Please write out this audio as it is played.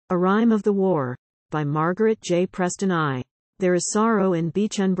A Rhyme of the War. By Margaret J. Preston I. There is sorrow in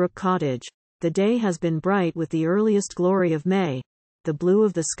Beechenbrook Cottage. The day has been bright with the earliest glory of May. The blue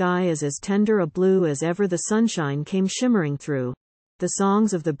of the sky is as tender a blue as ever the sunshine came shimmering through. The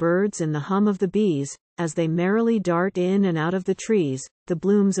songs of the birds and the hum of the bees, as they merrily dart in and out of the trees, the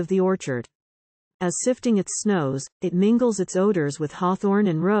blooms of the orchard. As sifting its snows, it mingles its odors with hawthorn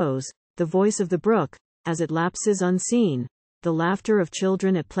and rose, the voice of the brook, as it lapses unseen, the laughter of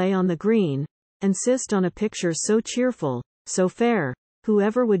children at play on the green, insist on a picture so cheerful, so fair,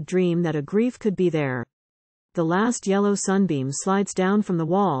 whoever would dream that a grief could be there. The last yellow sunbeam slides down from the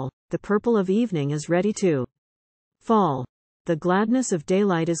wall, the purple of evening is ready to fall. The gladness of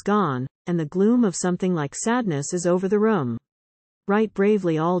daylight is gone, and the gloom of something like sadness is over the room. Right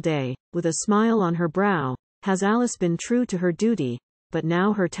bravely all day, with a smile on her brow, has Alice been true to her duty, but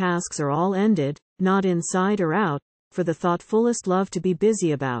now her tasks are all ended, not inside or out, for the thought fullest love to be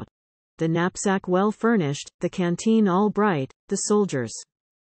busy about. The knapsack well furnished, the canteen all bright, the soldier's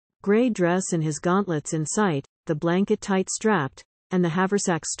grey dress and his gauntlets in sight, the blanket tight strapped, and the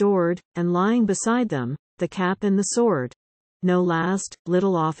haversack stored, and lying beside them, the cap and the sword. No last,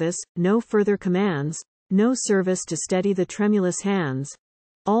 little office, no further commands, no service to steady the tremulous hands.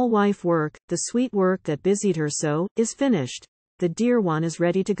 All wife work, the sweet work that busied her so, is finished. The dear one is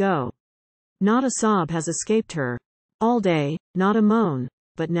ready to go. Not a sob has escaped her. All day, not a moan,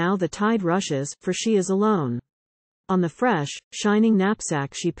 but now the tide rushes, for she is alone. On the fresh, shining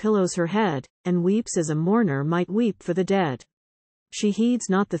knapsack she pillows her head, and weeps as a mourner might weep for the dead. She heeds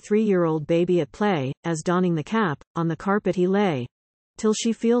not the 3-year-old baby at play, as donning the cap, on the carpet he lay, till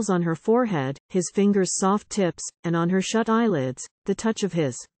she feels on her forehead, his fingers' soft tips, and on her shut eyelids, the touch of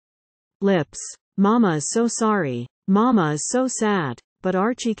his lips. Mama is so sorry, Mama is so sad, but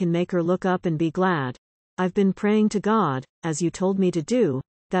Archie can make her look up and be glad. I've been praying to God, as you told me to do,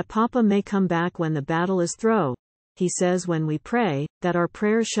 that Papa may come back when the battle is through. He says when we pray, that our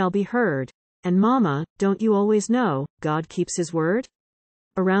prayers shall be heard. And Mama, don't you always know, God keeps his word?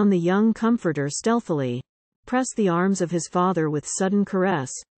 Around the young comforter stealthily press the arms of his father with sudden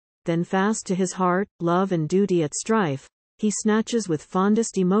caress. Then fast to his heart, love and duty at strife, he snatches with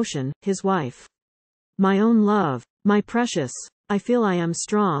fondest emotion, his wife. My own love, my precious, I feel I am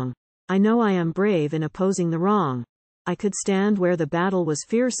strong. I know I am brave in opposing the wrong. I could stand where the battle was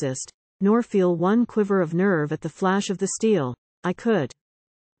fiercest, nor feel one quiver of nerve at the flash of the steel. I could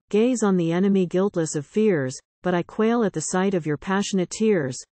gaze on the enemy guiltless of fears, but I quail at the sight of your passionate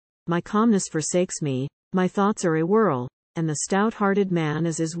tears. My calmness forsakes me, my thoughts are awhirl, and the stout-hearted man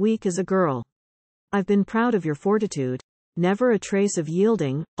is as weak as a girl. I've been proud of your fortitude, never a trace of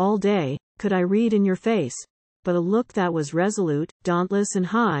yielding, all day, could I read in your face, but a look that was resolute, dauntless and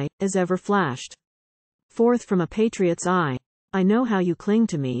high, as ever flashed forth from a patriot's eye. I know how you cling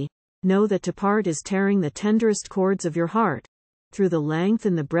to me, know that to part is tearing the tenderest chords of your heart. Through the length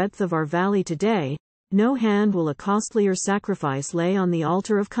and the breadth of our valley today, no hand will a costlier sacrifice lay on the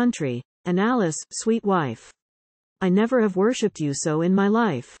altar of country, and Alice, sweet wife, I never have worshipped you so in my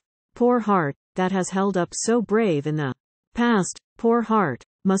life. Poor heart, that has held up so brave in the past, poor heart,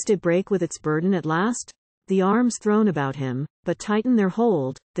 must it break with its burden at last? The arms thrown about him, but tighten their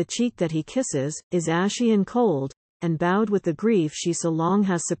hold, the cheek that he kisses, is ashy and cold, and bowed with the grief she so long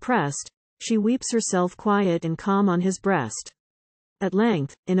has suppressed, she weeps herself quiet and calm on his breast. At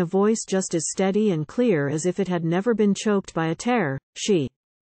length, in a voice just as steady and clear as if it had never been choked by a tear, she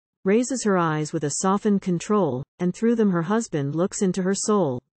raises her eyes with a softened control, and through them her husband looks into her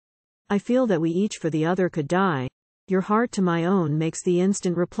soul. I feel that we each for the other could die. Your heart to my own makes the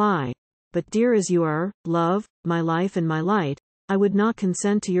instant reply. But dear as you are, love, my life and my light, I would not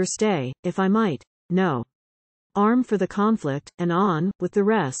consent to your stay, if I might. No. Arm for the conflict, and on, with the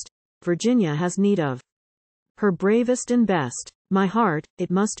rest. Virginia has need of her bravest and best. My heart,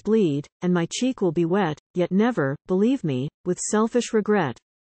 it must bleed, and my cheek will be wet, yet never, believe me, with selfish regret.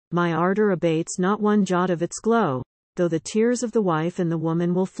 My ardor abates not one jot of its glow, though the tears of the wife and the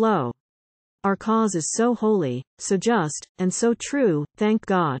woman will flow. Our cause is so holy, so just, and so true, thank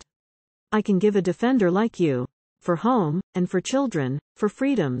God. I can give a defender like you. For home, and for children, for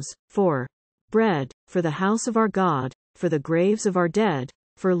freedoms, for bread, for the house of our God, for the graves of our dead,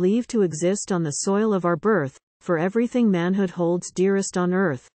 for leave to exist on the soil of our birth, for everything manhood holds dearest on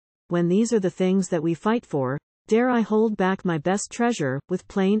earth. When these are the things that we fight for, dare I hold back my best treasure, with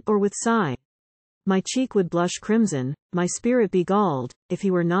plaint or with sigh? My cheek would blush crimson, my spirit be galled, if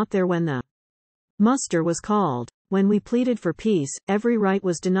he were not there when the muster was called. When we pleaded for peace, every right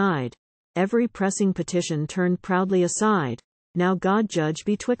was denied. Every pressing petition turned proudly aside. Now God judge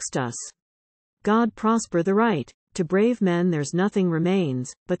betwixt us. God prosper the right. To brave men there's nothing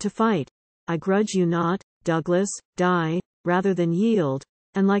remains, but to fight. I grudge you not, Douglas, die, rather than yield,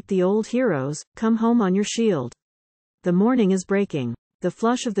 and like the old heroes, come home on your shield. The morning is breaking. The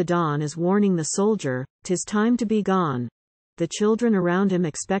flush of the dawn is warning the soldier, 'tis time to be gone. The children around him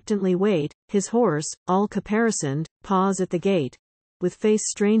expectantly wait, his horse, all caparisoned, pause at the gate. With face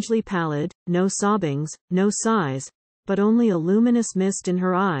strangely pallid, no sobbings, no sighs, but only a luminous mist in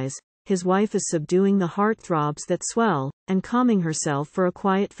her eyes, his wife is subduing the heart-throbs that swell, and calming herself for a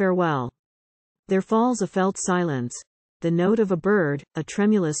quiet farewell. There falls a felt silence. The note of a bird, a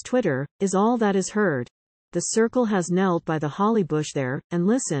tremulous twitter, is all that is heard. The circle has knelt by the holly bush there, and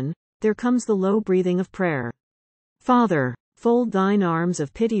listen, there comes the low breathing of prayer. Father, fold thine arms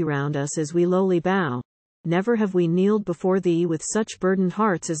of pity round us as we lowly bow. Never have we kneeled before thee with such burdened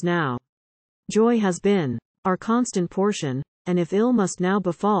hearts as now. Joy has been our constant portion, and if ill must now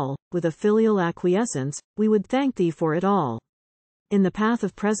befall, with a filial acquiescence, we would thank thee for it all. In the path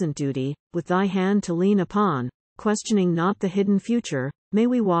of present duty, with thy hand to lean upon, questioning not the hidden future, may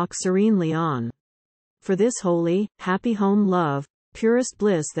we walk serenely on. For this holy, happy home love, purest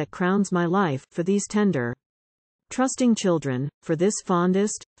bliss that crowns my life, for these tender, trusting children, for this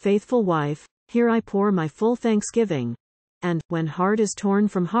fondest, faithful wife, here I pour my full thanksgiving. And, when heart is torn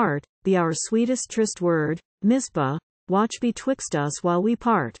from heart, be our sweetest tryst word, Mizpah, watch betwixt us while we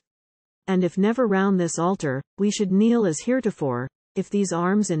part. And if never round this altar, we should kneel as heretofore, if these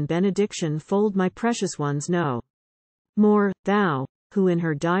arms in benediction fold my precious ones no more, thou, who in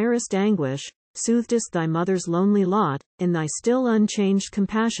her direst anguish, soothedst thy mother's lonely lot, in thy still unchanged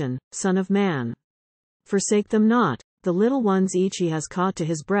compassion, Son of Man. Forsake them not, the little ones each he has caught to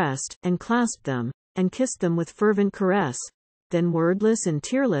his breast, and clasped them, and kissed them with fervent caress. Then wordless and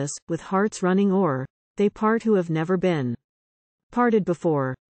tearless, with hearts running o'er, they part who have never been parted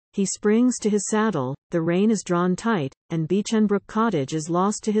before. He springs to his saddle, the rein is drawn tight, and Beechenbrook Cottage is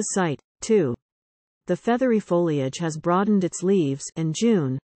lost to his sight, too. The feathery foliage has broadened its leaves, and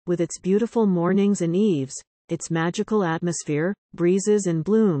June, with its beautiful mornings and eves, its magical atmosphere, breezes and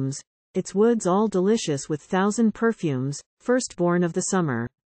blooms, its woods all delicious with thousand perfumes, firstborn of the summer.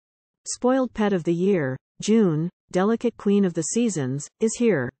 Spoiled pet of the year, June, delicate queen of the seasons, is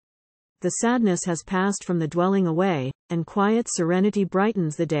here. The sadness has passed from the dwelling away, and quiet serenity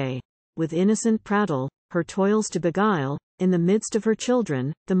brightens the day. With innocent prattle, her toils to beguile, in the midst of her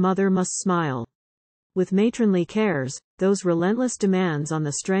children, the mother must smile. With matronly cares, those relentless demands on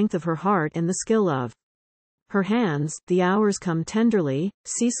the strength of her heart and the skill of her hands, the hours come tenderly,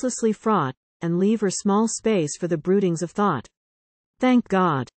 ceaselessly fraught, and leave her small space for the broodings of thought. Thank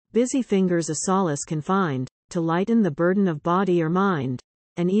God, busy fingers a solace can find, to lighten the burden of body or mind,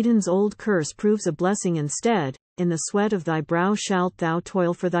 and Eden's old curse proves a blessing instead, in the sweat of thy brow shalt thou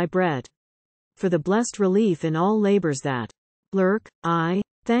toil for thy bread. For the blessed relief in all labors that lurk, I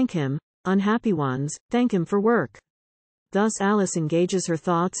thank him, unhappy ones, thank him for work. Thus Alice engages her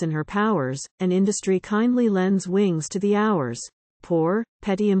thoughts and her powers, and industry kindly lends wings to the hours. Poor,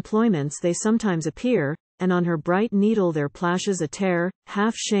 petty employments they sometimes appear, and on her bright needle there plashes a tear,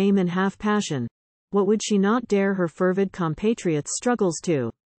 half shame and half passion. What would she not dare her fervid compatriots' struggles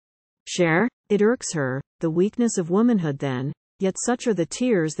to share? It irks her, the weakness of womanhood then, yet such are the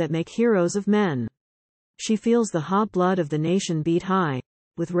tears that make heroes of men. She feels the hot blood of the nation beat high.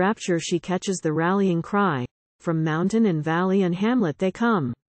 With rapture she catches the rallying cry. From mountain and valley and hamlet they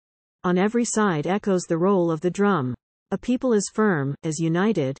come. On every side echoes the roll of the drum. A people as firm, as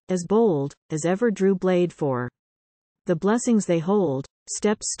united, as bold, as ever drew blade for the blessings they hold,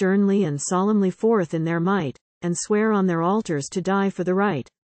 step sternly and solemnly forth in their might, and swear on their altars to die for the right.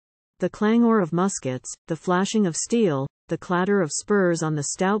 The clangor of muskets, the flashing of steel, the clatter of spurs on the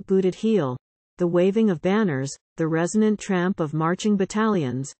stout-booted heel, the waving of banners, the resonant tramp of marching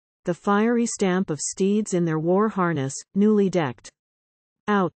battalions, the fiery stamp of steeds in their war harness, newly decked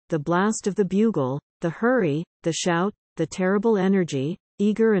out, the blast of the bugle, the hurry, the shout, the terrible energy,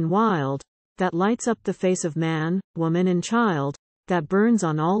 eager and wild, that lights up the face of man, woman and child, that burns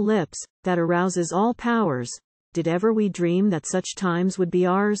on all lips, that arouses all powers. Did ever we dream that such times would be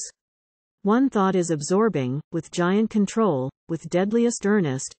ours? One thought is absorbing, with giant control, with deadliest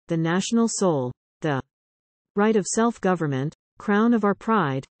earnest, the national soul, the right of self-government, crown of our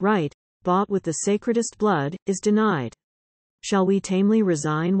pride, right, bought with the sacredest blood, is denied. Shall we tamely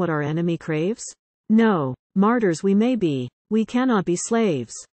resign what our enemy craves? No. Martyrs we may be, we cannot be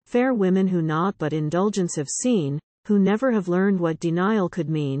slaves. Fair women who naught but indulgence have seen, who never have learned what denial could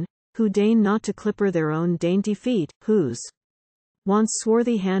mean, who deign not to clipper their own dainty feet, whose once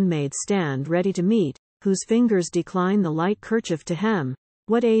swarthy handmaids stand ready to meet, whose fingers decline the light kerchief to hem,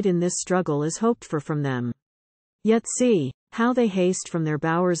 what aid in this struggle is hoped for from them? Yet see, how they haste from their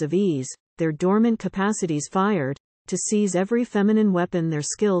bowers of ease, their dormant capacities fired, to seize every feminine weapon their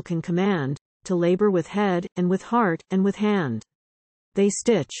skill can command, to labor with head, and with heart, and with hand. They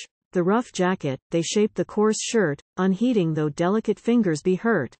stitch the rough jacket, they shape the coarse shirt, unheeding though delicate fingers be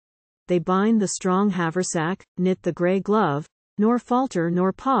hurt. They bind the strong haversack, knit the grey glove, nor falter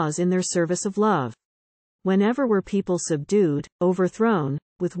nor pause in their service of love. Whenever were people subdued, overthrown,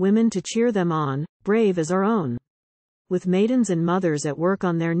 with women to cheer them on, brave as our own. With maidens and mothers at work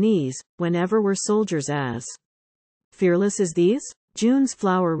on their knees, whenever were soldiers as fearless as these? June's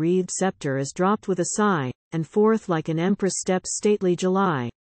flower-wreathed scepter is dropped with a sigh, and forth like an empress steps stately July.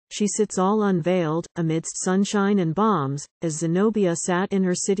 She sits all unveiled, amidst sunshine and balms, as Zenobia sat in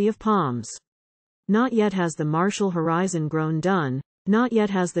her city of palms. Not yet has the martial horizon grown done, not yet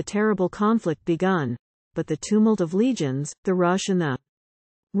has the terrible conflict begun, but the tumult of legions, the rush and the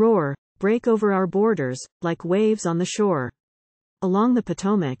roar, break over our borders, like waves on the shore. Along the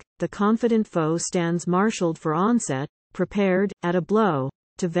Potomac, the confident foe stands marshaled for onset, prepared, at a blow,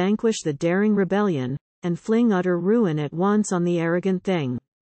 to vanquish the daring rebellion, and fling utter ruin at once on the arrogant thing.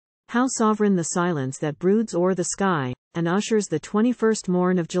 How sovereign the silence that broods o'er the sky, and ushers the 21st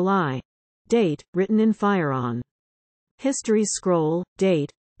morn of July. Date, written in fire on history's scroll, date,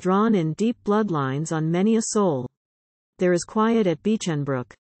 drawn in deep bloodlines on many a soul. There is quiet at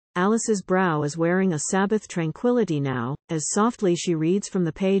Beechenbrook. Alice's brow is wearing a Sabbath tranquility now, as softly she reads from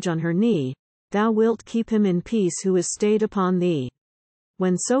the page on her knee, "Thou wilt keep him in peace who is stayed upon thee."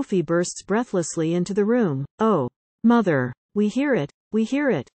 When Sophie bursts breathlessly into the room, "Oh, mother, we hear it, we hear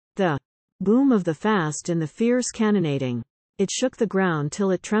it." The boom of the fast and the fierce cannonading. It shook the ground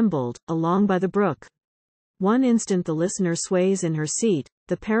till it trembled, along by the brook. One instant the listener sways in her seat,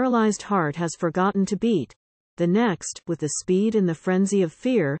 the paralyzed heart has forgotten to beat. The next, with the speed and the frenzy of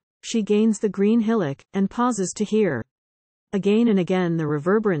fear, she gains the green hillock, and pauses to hear. Again and again the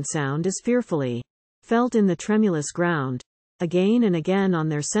reverberant sound is fearfully felt in the tremulous ground. Again and again on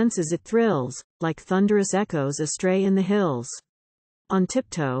their senses it thrills, like thunderous echoes astray in the hills. On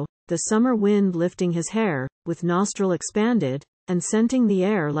tiptoe, the summer wind lifting his hair, with nostril expanded, and scenting the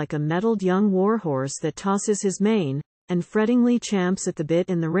air like a mettled young war-horse that tosses his mane, and frettingly champs at the bit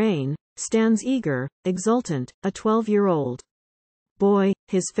in the rain, stands eager, exultant, a 12-year-old boy,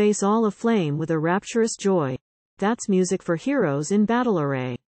 his face all aflame with a rapturous joy. That's music for heroes in battle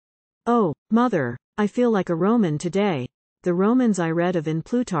array. Oh, mother, I feel like a Roman today. The Romans I read of in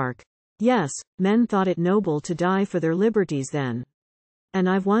Plutarch. Yes, men thought it noble to die for their liberties then. And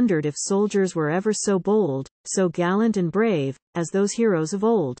I've wondered if soldiers were ever so bold, so gallant and brave, as those heroes of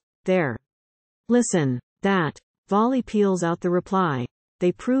old. There. Listen, that volley peals out the reply.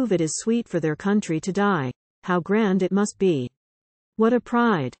 They prove it is sweet for their country to die. How grand it must be. What a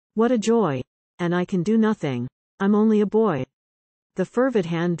pride, what a joy. And I can do nothing. I'm only a boy. The fervid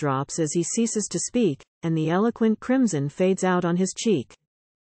hand drops as he ceases to speak, and the eloquent crimson fades out on his cheek.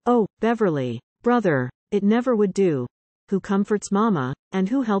 Oh, Beverly, brother, it never would do. Who comforts Mama, and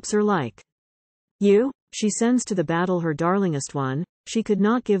who helps her like you? She sends to the battle her darlingest one. She could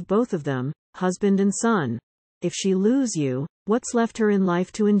not give both of them, husband and son. If she lose you, what's left her in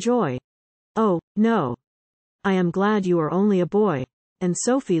life to enjoy? Oh, no. I am glad you are only a boy. And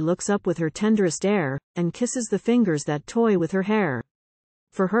Sophie looks up with her tenderest air, and kisses the fingers that toy with her hair.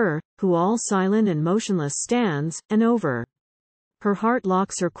 For her, who all silent and motionless stands, and over her heart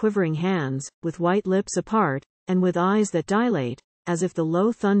locks her quivering hands, with white lips apart, and with eyes that dilate, as if the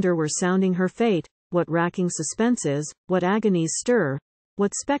low thunder were sounding her fate. What racking suspenses, what agonies stir,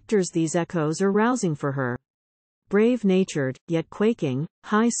 what specters these echoes are rousing for her. Brave-natured, yet quaking,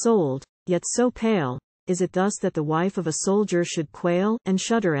 high-souled, yet so pale, is it thus that the wife of a soldier should quail, and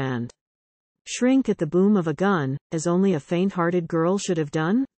shudder and shrink at the boom of a gun, as only a faint-hearted girl should have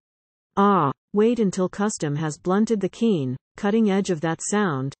done? Ah, wait until custom has blunted the keen, cutting edge of that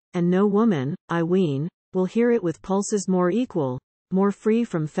sound, and no woman, I ween, will hear it with pulses more equal, more free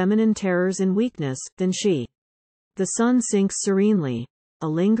from feminine terrors and weakness, than she. The sun sinks serenely. A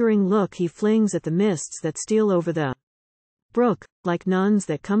lingering look he flings at the mists that steal over the brook, like nuns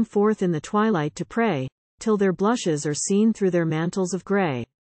that come forth in the twilight to pray, till their blushes are seen through their mantles of gray.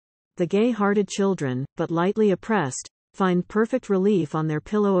 The gay-hearted children, but lightly oppressed, find perfect relief on their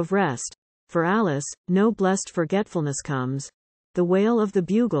pillow of rest. For Alice, no blessed forgetfulness comes. The wail of the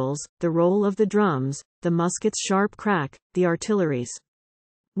bugles, the roll of the drums, the musket's sharp crack, the artillery's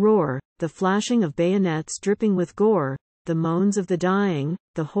roar, the flashing of bayonets dripping with gore, the moans of the dying,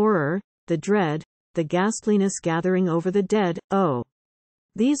 the horror, the dread, the ghastliness gathering over the dead. Oh!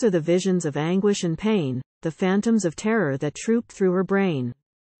 These are the visions of anguish and pain, the phantoms of terror that trooped through her brain.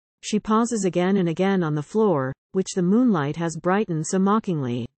 She pauses again and again on the floor, which the moonlight has brightened so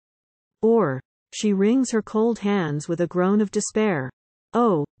mockingly. Or, she wrings her cold hands with a groan of despair.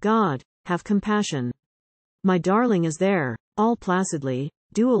 Oh, God, have compassion. My darling is there, all placidly,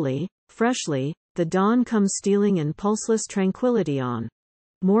 dewily, freshly, the dawn comes stealing in pulseless tranquility on.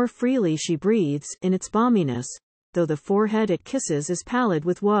 More freely she breathes, in its balminess, though the forehead it kisses is pallid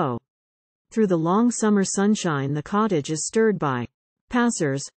with woe. Through the long summer sunshine the cottage is stirred by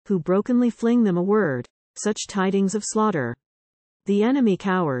passers, who brokenly fling them a word, such tidings of slaughter. The enemy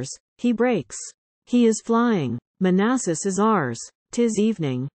cowers, he breaks. He is flying. Manassas is ours. 'Tis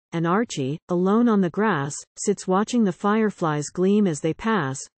evening, and Archie, alone on the grass, sits watching the fireflies gleam as they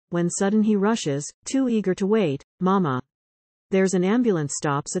pass, when sudden he rushes, too eager to wait. Mama. There's an ambulance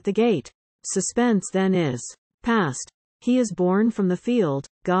stops at the gate. Suspense then is past. He is borne from the field.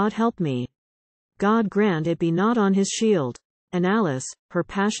 God help me. God grant it be not on his shield. And Alice, her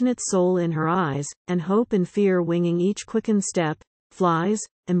passionate soul in her eyes, and hope and fear winging each quickened step, flies,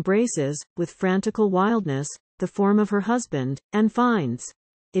 embraces, with frantical wildness, the form of her husband, and finds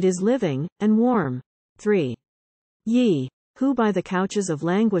it is living, and warm. 3. Ye, who by the couches of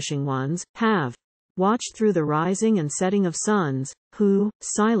languishing ones, have watched through the rising and setting of suns, who,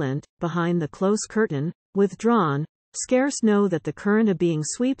 silent, behind the close curtain, withdrawn, scarce know that the current of being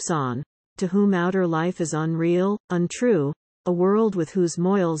sweeps on, to whom outer life is unreal, untrue, a world with whose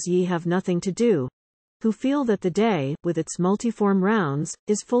moils ye have nothing to do, who feel that the day, with its multiform rounds,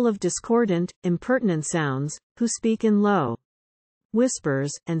 is full of discordant, impertinent sounds, who speak in low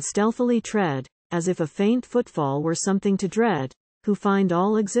whispers, and stealthily tread, as if a faint footfall were something to dread, who find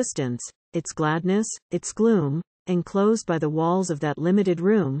all existence, its gladness, its gloom, enclosed by the walls of that limited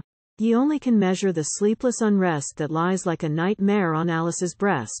room. Ye only can measure the sleepless unrest that lies like a nightmare on Alice's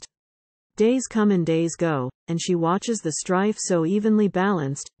breast. Days come and days go, and she watches the strife so evenly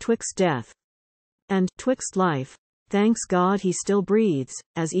balanced, twixt death and twixt life. Thanks God he still breathes,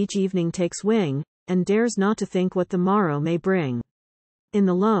 as each evening takes wing, and dares not to think what the morrow may bring. In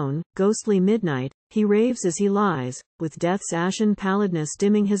the lone, ghostly midnight, he raves as he lies, with death's ashen pallidness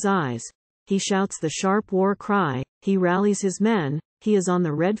dimming his eyes. He shouts the sharp war cry, he rallies his men, he is on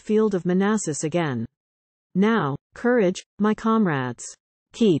the red field of Manassas again. Now, courage, my comrades.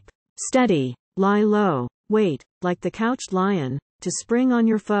 Keep steady, lie low, wait, like the couched lion, to spring on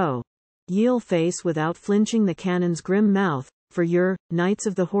your foe. Ye'll face without flinching the cannon's grim mouth, for you're knights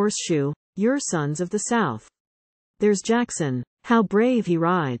of the horseshoe, you're sons of the South. There's Jackson, how brave he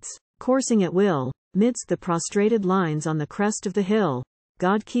rides, coursing at will, midst the prostrated lines on the crest of the hill.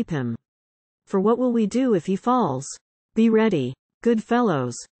 God keep him. For what will we do if he falls? Be ready, good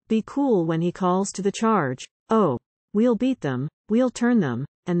fellows, be cool when he calls to the charge. Oh, we'll beat them, we'll turn them,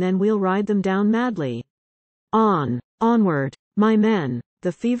 and then we'll ride them down madly. On, onward, my men.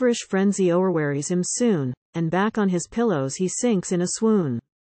 The feverish frenzy o'erwearies him soon, and back on his pillows he sinks in a swoon.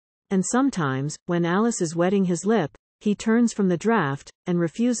 And sometimes, when Alice is wetting his lip, he turns from the draught, and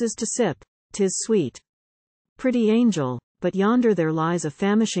refuses to sip. 'Tis sweet. Pretty angel, but yonder there lies a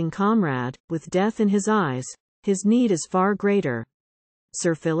famishing comrade, with death in his eyes. His need is far greater.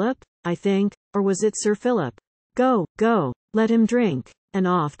 Sir Philip, I think, or was it Sir Philip? Go, go, let him drink. And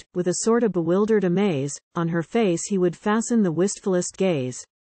oft, with a sort of bewildered amaze, on her face he would fasten the wistfulest gaze.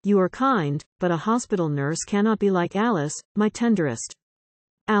 You are kind, but a hospital nurse cannot be like Alice, my tenderest.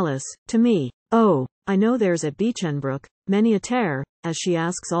 Alice, to me. Oh, I know there's at Beechenbrook many a tear, as she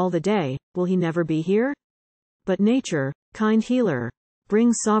asks all the day, will he never be here? But nature, kind healer,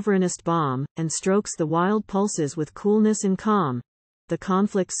 brings sovereignest balm, and strokes the wild pulses with coolness and calm. The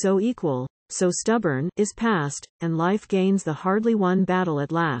conflict so equal, so stubborn, is past, and life gains the hardly won battle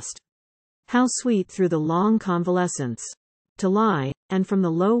at last. How sweet through the long convalescence to lie, and from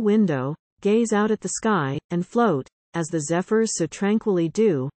the low window, gaze out at the sky, and float, as the zephyrs so tranquilly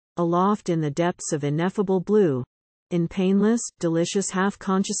do, aloft in the depths of ineffable blue. In painless, delicious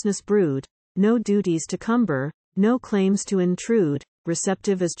half-consciousness brood, no duties to cumber, no claims to intrude,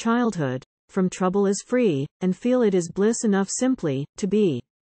 receptive as childhood, from trouble as free, and feel it is bliss enough simply, to be.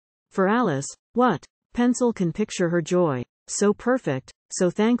 For Alice, what pencil can picture her joy, so perfect, so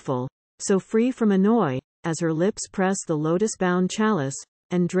thankful, so free from annoy, as her lips press the lotus-bound chalice,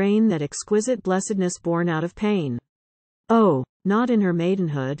 and drain that exquisite blessedness born out of pain? Oh, not in her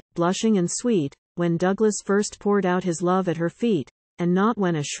maidenhood, blushing and sweet, when Douglas first poured out his love at her feet, and not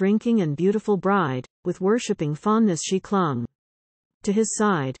when a shrinking and beautiful bride, with worshipping fondness she clung to his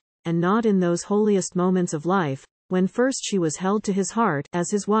side, and not in those holiest moments of life, when first she was held to his heart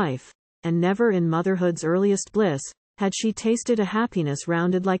as his wife, and never in motherhood's earliest bliss had she tasted a happiness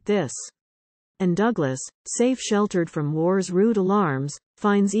rounded like this. and Douglas, safe sheltered from war's rude alarms,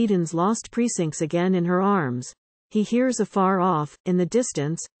 finds Eden's lost precincts again in her arms. He hears afar off, in the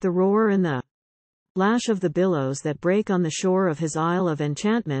distance, the roar and the lash of the billows that break on the shore of his isle of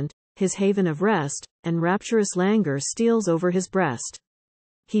enchantment, his haven of rest, and rapturous languor steals over his breast.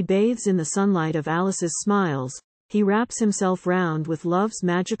 He bathes in the sunlight of Alice's smiles, he wraps himself round with love's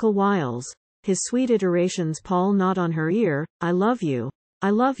magical wiles. His sweet iterations pall not on her ear, I love you, I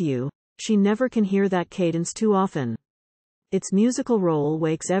love you, she never can hear that cadence too often. Its musical roll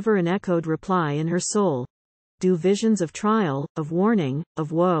wakes ever an echoed reply in her soul. Do visions of trial, of warning,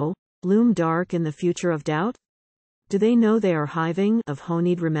 of woe, loom dark in the future of doubt? Do they know they are hiving, of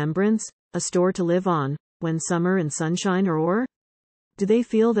honeyed remembrance, a store to live on, when summer and sunshine are o'er? Do they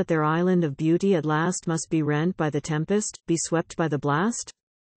feel that their island of beauty at last must be rent by the tempest, be swept by the blast?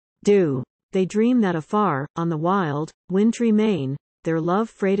 Do they dream that afar, on the wild, wintry main, their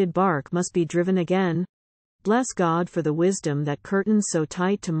love-freighted bark must be driven again? Bless God for the wisdom that curtains so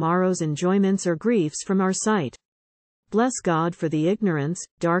tight tomorrow's enjoyments or griefs from our sight. Bless God for the ignorance,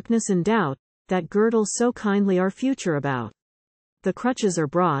 darkness and doubt, that girdle so kindly our future about. The crutches are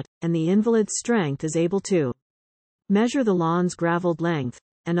brought, and the invalid's strength is able to measure the lawn's gravelled length,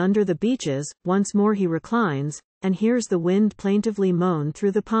 and under the beeches, once more he reclines, and hears the wind plaintively moan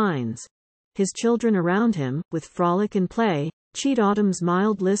through the pines. His children around him, with frolic and play, cheat autumn's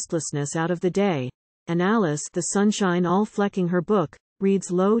mild listlessness out of the day, and Alice, the sunshine all flecking her book,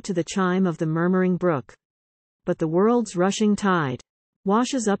 reads low to the chime of the murmuring brook. But the world's rushing tide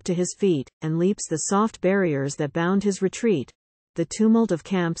washes up to his feet, and leaps the soft barriers that bound his retreat. The tumult of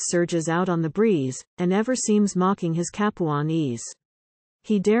camps surges out on the breeze, and ever seems mocking his Capuan ease.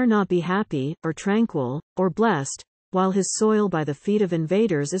 He dare not be happy, or tranquil, or blessed, while his soil by the feet of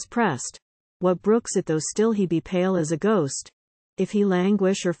invaders is pressed. What brooks it though still he be pale as a ghost? If he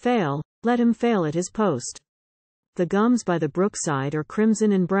languish or fail, let him fail at his post. The gums by the brookside are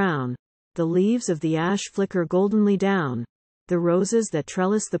crimson and brown, the leaves of the ash flicker goldenly down. The roses that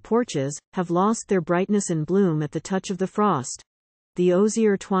trellis the porches, have lost their brightness and bloom at the touch of the frost. The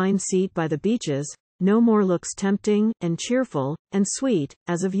osier twined seat by the beeches, no more looks tempting, and cheerful, and sweet,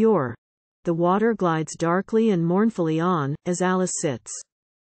 as of yore. The water glides darkly and mournfully on, as Alice sits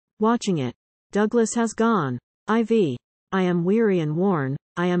watching it. Douglas has gone. I am weary and worn,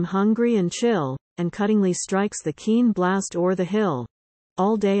 I am hungry and chill, and cuttingly strikes the keen blast o'er the hill.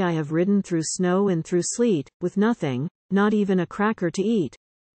 All day I have ridden through snow and through sleet, with nothing, not even a cracker to eat.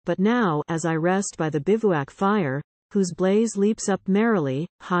 But now, as I rest by the bivouac fire, whose blaze leaps up merrily,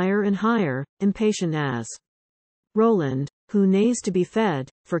 higher and higher, impatient as Roland, who neighs to be fed,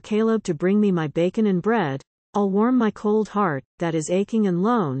 for Caleb to bring me my bacon and bread, I'll warm my cold heart, that is aching and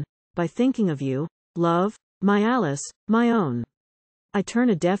lone, by thinking of you, love, my Alice, my own. I turn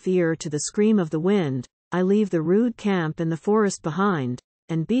a deaf ear to the scream of the wind, I leave the rude camp and the forest behind,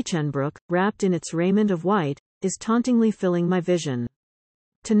 and Beechenbrook, wrapped in its raiment of white, is tauntingly filling my vision.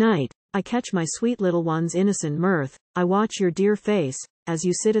 Tonight, I catch my sweet little one's innocent mirth, I watch your dear face, as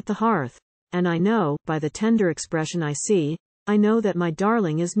you sit at the hearth, and I know, by the tender expression I see, I know that my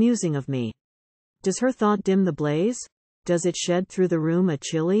darling is musing of me. Does her thought dim the blaze? Does it shed through the room a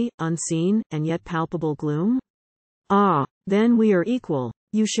chilly, unseen, and yet palpable gloom? Ah, then we are equal,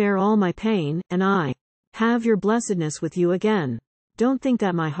 you share all my pain, and I have your blessedness with you again. Don't think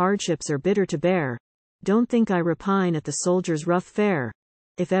that my hardships are bitter to bear. Don't think I repine at the soldier's rough fare.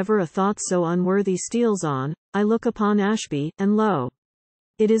 If ever a thought so unworthy steals on, I look upon Ashby, and lo,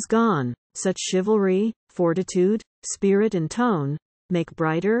 it is gone. Such chivalry, fortitude, spirit and tone, make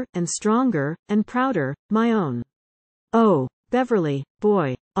brighter, and stronger, and prouder, my own. Oh, Beverley,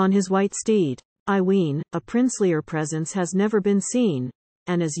 boy, on his white steed, I ween, a princelier presence has never been seen,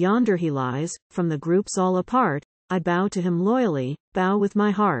 and as yonder he lies, from the groups all apart, I bow to him loyally, bow with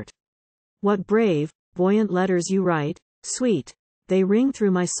my heart. What brave, buoyant letters you write, sweet. They ring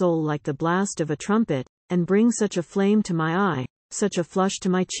through my soul like the blast of a trumpet, and bring such a flame to my eye, such a flush to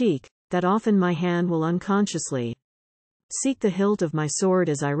my cheek, that often my hand will unconsciously seek the hilt of my sword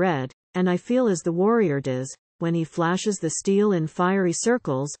as I read, and I feel as the warrior does, when he flashes the steel in fiery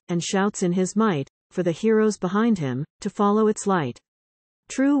circles, and shouts in his might, for the heroes behind him, to follow its light.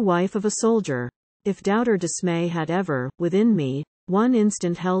 True wife of a soldier, if doubt or dismay had ever, within me, one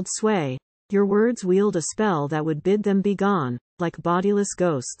instant held sway, your words wield a spell that would bid them be gone, like bodiless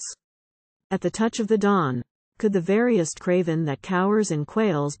ghosts. At the touch of the dawn, could the veriest craven that cowers and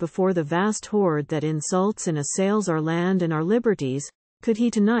quails before the vast horde that insults and assails our land and our liberties, could he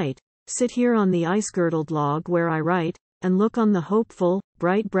tonight sit here on the ice-girdled log where I write, and look on the hopeful,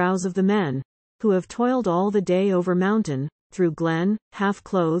 bright brows of the men, who have toiled all the day over mountain, through glen,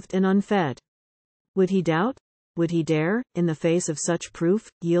 half-clothed and unfed. Would he doubt? Would he dare, in the face of such proof,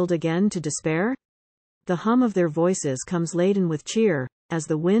 yield again to despair? The hum of their voices comes laden with cheer, as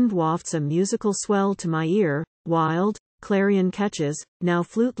the wind wafts a musical swell to my ear, wild, clarion catches, now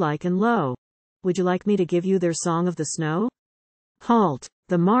flute-like and low. Would you like me to give you their song of the snow? Halt!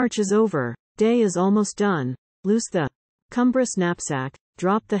 The march is over. Day is almost done. Loose the cumbrous knapsack,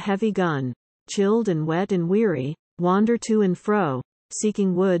 drop the heavy gun. Chilled and wet and weary, wander to and fro,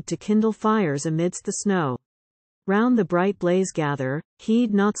 seeking wood to kindle fires amidst the snow. Round the bright blaze gather,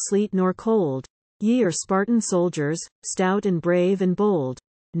 heed not sleet nor cold. Ye are Spartan soldiers, stout and brave and bold.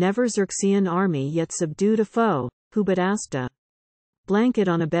 Never Xerxean army yet subdued a foe, who but asked a blanket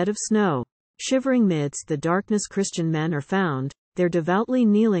on a bed of snow. Shivering midst the darkness Christian men are found, they're devoutly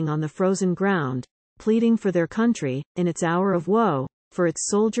kneeling on the frozen ground, pleading for their country, in its hour of woe, for its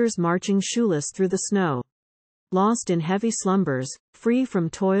soldiers marching shoeless through the snow. Lost in heavy slumbers, free from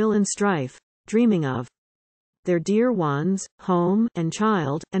toil and strife, dreaming of their dear ones, home, and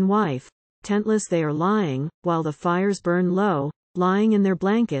child, and wife. Tentless they are lying, while the fires burn low, lying in their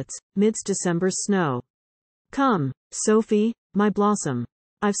blankets, midst December's snow. Come, Sophie, my blossom.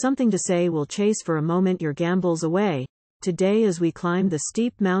 I've something to say will chase for a moment your gambols away. Today as we climbed the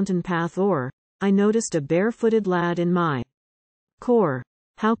steep mountain path o'er, I noticed a bare-footed lad in my corps.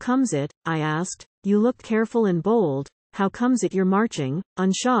 How comes it, I asked, you looked careful and bold, how comes it you're marching,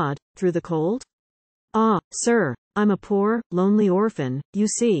 unshod, through the cold? Ah, sir, I'm a poor, lonely orphan, you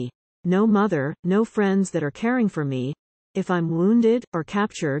see. No mother, no friends that are caring for me. If I'm wounded, or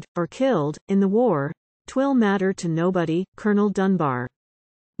captured, or killed, in the war, 'twill matter to nobody, Colonel Dunbar.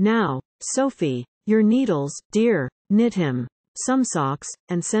 Now, Sophie, your needles, dear, knit him some socks,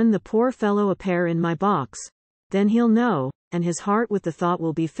 and send the poor fellow a pair in my box. Then he'll know, and his heart with the thought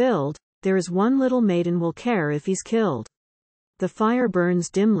will be filled, there is one little maiden will care if he's killed. The fire burns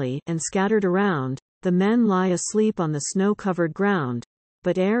dimly, and scattered around, the men lie asleep on the snow-covered ground.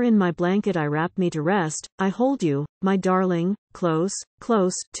 But ere in my blanket I wrap me to rest, I hold you, my darling, close,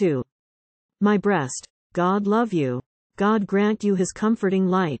 close, to my breast. God love you. God grant you his comforting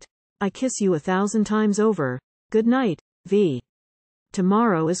light. I kiss you 1,000 times over. Good night, V.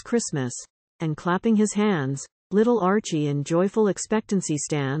 Tomorrow is Christmas. And clapping his hands, little Archie in joyful expectancy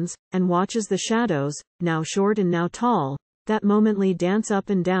stands, and watches the shadows, now short and now tall, that momently dance up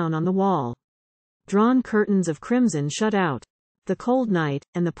and down on the wall. Drawn curtains of crimson shut out the cold night,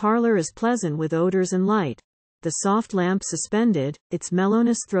 and the parlor is pleasant with odors and light. The soft lamp suspended, its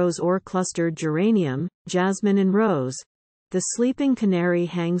mellowness throws o'er clustered geranium, jasmine and rose. The sleeping canary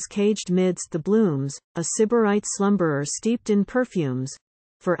hangs caged midst the blooms, a sybarite slumberer steeped in perfumes.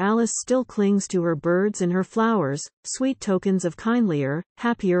 For Alice still clings to her birds and her flowers, sweet tokens of kindlier,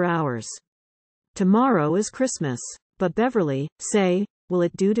 happier hours. Tomorrow is Christmas. But Beverly, say, will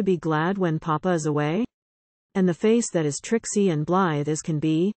it do to be glad when Papa is away? And the face that is tricksy and blithe as can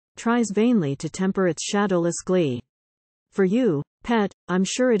be, tries vainly to temper its shadowless glee. For you, pet, I'm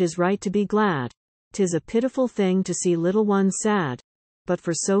sure it is right to be glad. 'Tis a pitiful thing to see little ones sad. But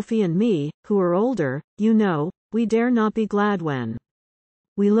for Sophie and me, who are older, you know, we dare not be glad when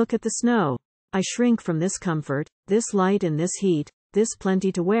we look at the snow. I shrink from this comfort, this light and this heat, this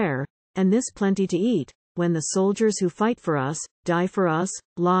plenty to wear, and this plenty to eat, when the soldiers who fight for us, die for us,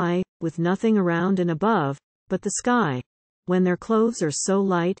 lie, with nothing around and above, but the sky. When their clothes are so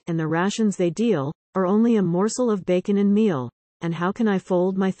light, and the rations they deal, are only a morsel of bacon and meal, and how can I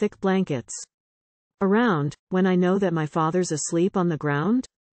fold my thick blankets around, when I know that my father's asleep on the ground?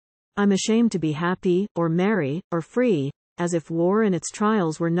 I'm ashamed to be happy, or merry, or free, as if war and its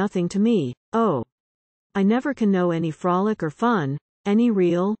trials were nothing to me. Oh! I never can know any frolic or fun, any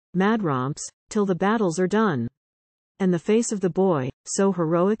real, mad romps, till the battles are done. And the face of the boy, so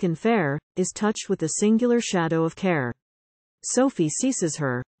heroic and fair, is touched with a singular shadow of care. Sophie ceases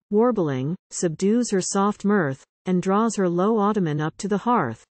her warbling, subdues her soft mirth, and draws her low ottoman up to the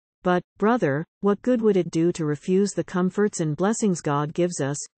hearth. But, brother, what good would it do to refuse the comforts and blessings God gives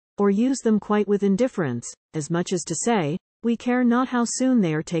us, or use them quite with indifference, as much as to say, we care not how soon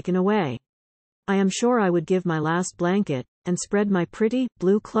they are taken away? I am sure I would give my last blanket, and spread my pretty,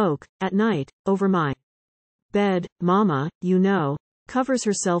 blue cloak, at night, over my bed. Mamma, you know, covers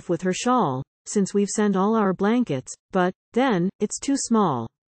herself with her shawl, since we've sent all our blankets, but, then, it's too small.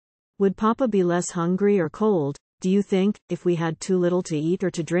 Would Papa be less hungry or cold, do you think, if we had too little to eat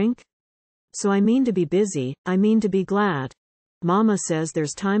or to drink? So I mean to be busy, I mean to be glad. Mamma says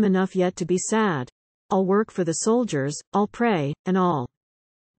there's time enough yet to be sad. I'll work for the soldiers, I'll pray, and I'll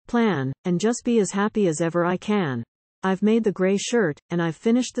plan, and just be as happy as ever I can. I've made the gray shirt, and I've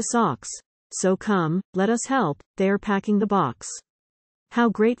finished the socks. So come, let us help, they are packing the box. How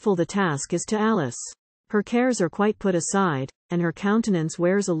grateful the task is to Alice. Her cares are quite put aside, and her countenance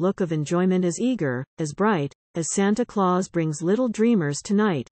wears a look of enjoyment as eager, as bright, as Santa Claus brings little dreamers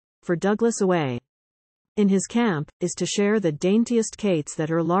tonight, for Douglas away in his camp, is to share the daintiest cates that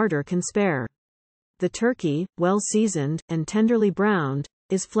her larder can spare. The turkey, well seasoned, and tenderly browned,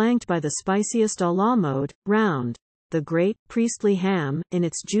 is flanked by the spiciest à la mode, round. The great, priestly ham, in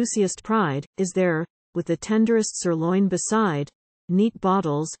its juiciest pride, is there, with the tenderest sirloin beside, neat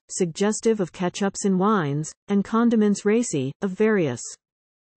bottles, suggestive of ketchups and wines, and condiments racy, of various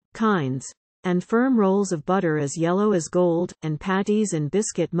kinds, and firm rolls of butter as yellow as gold, and patties and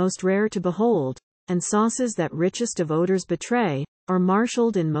biscuit most rare to behold, and sauces that richest of odors betray, are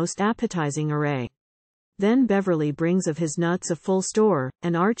marshalled in most appetizing array. Then Beverly brings of his nuts a full store,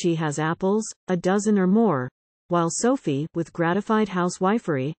 and Archie has apples, a dozen or more, while Sophie, with gratified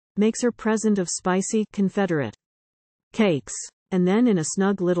housewifery, makes her present of spicy, Confederate cakes. And then in a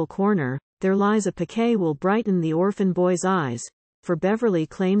snug little corner, there lies a piquet will brighten the orphan boy's eyes, for Beverly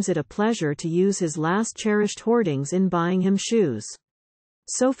claims it a pleasure to use his last cherished hoardings in buying him shoes.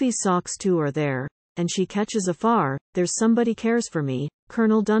 Sophie's socks too are there, and she catches afar, there's somebody cares for me,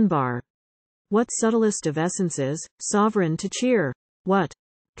 Colonel Dunbar. What subtlest of essences, sovereign to cheer? What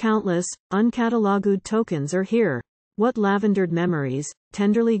countless, uncatalogued tokens are here? What lavendered memories,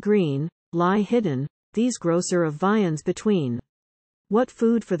 tenderly green, lie hidden, these grosser of viands between? What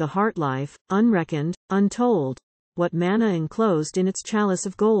food for the heart life, unreckoned, untold? What manna enclosed in its chalice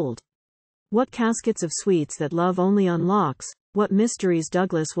of gold? What caskets of sweets that love only unlocks? What mysteries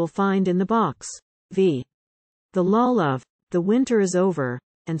Douglas will find in the box? The lull of the winter is over,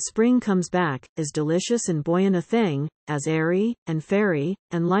 and spring comes back, as delicious and buoyant a thing, as airy, and fairy,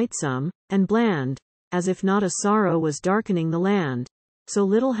 and lightsome, and bland, as if not a sorrow was darkening the land. So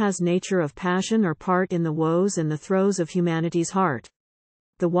little has nature of passion or part in the woes and the throes of humanity's heart.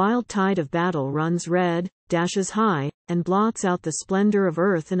 The wild tide of battle runs red, dashes high, and blots out the splendor of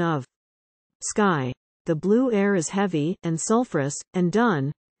earth and of sky. The blue air is heavy, and sulphurous, and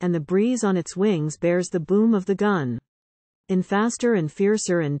dun, and the breeze on its wings bears the boom of the gun. In faster and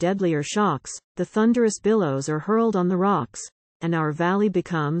fiercer and deadlier shocks, the thunderous billows are hurled on the rocks, and our valley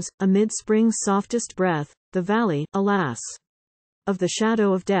becomes, amid spring's softest breath, the valley, alas, of the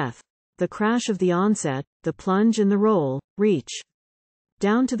shadow of death. The crash of the onset, the plunge and the roll, reach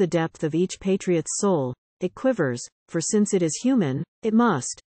down to the depth of each patriot's soul. It quivers, for since it is human, it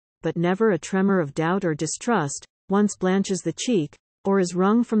must. But never a tremor of doubt or distrust once blanches the cheek, or is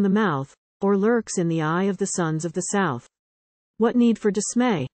wrung from the mouth, or lurks in the eye of the sons of the South. What need for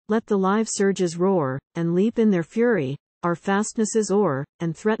dismay? Let the live surges roar, and leap in their fury, our fastnesses o'er,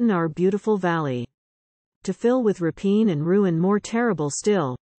 and threaten our beautiful valley to fill with rapine and ruin more terrible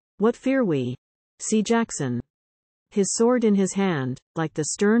still. What fear we? See Jackson, his sword in his hand, like the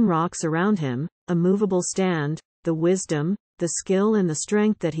stern rocks around him, a movable stand, the wisdom, the skill and the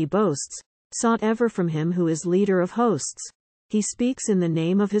strength that he boasts, sought ever from him who is leader of hosts. He speaks in the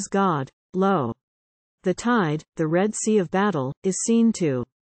name of his God. Lo! The tide, the Red Sea of battle, is seen to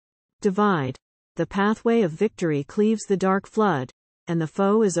divide. The pathway of victory cleaves the dark flood, and the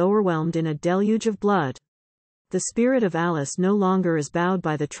foe is overwhelmed in a deluge of blood. The spirit of Alice no longer is bowed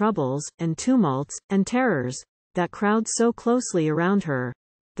by the troubles, and tumults, and terrors, that crowd so closely around her.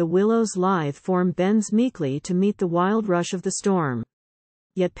 The willow's lithe form bends meekly to meet the wild rush of the storm.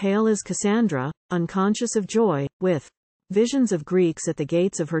 Yet pale as Cassandra, unconscious of joy, with visions of Greeks at the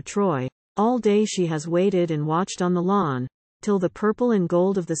gates of her Troy, all day she has waited and watched on the lawn, till the purple and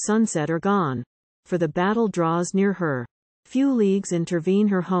gold of the sunset are gone. For the battle draws near her. Few leagues intervene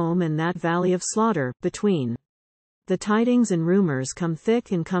her home and that valley of slaughter, between. The tidings and rumors come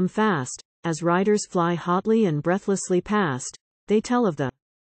thick and come fast, as riders fly hotly and breathlessly past. They tell of the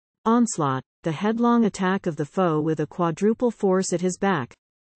onslaught, the headlong attack of the foe with a quadruple force at his back.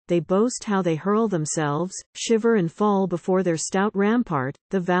 They boast how they hurl themselves, shiver and fall before their stout rampart,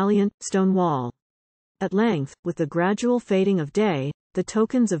 the valiant, stone wall. At length, with the gradual fading of day, the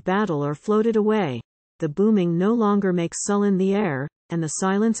tokens of battle are floated away. The booming no longer makes sullen the air, and the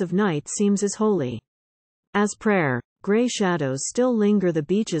silence of night seems as holy as prayer. Grey shadows still linger the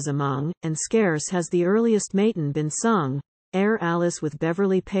beeches among, and scarce has the earliest matin been sung, ere Alice with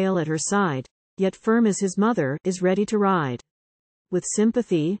Beverly pale at her side, yet firm as his mother, is ready to ride. With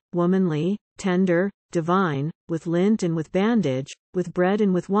sympathy, womanly, tender, divine, with lint and with bandage, with bread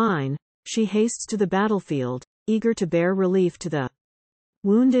and with wine, she hastes to the battlefield, eager to bear relief to the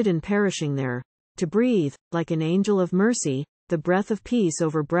wounded and perishing there, to breathe, like an angel of mercy, the breath of peace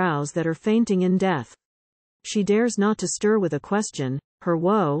over brows that are fainting in death. She dares not to stir with a question, her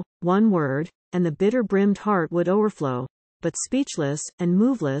woe, one word, and the bitter-brimmed heart would overflow. but speechless, and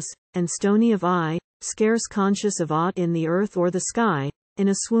moveless, and stony of eye, scarce conscious of aught in the earth or the sky, in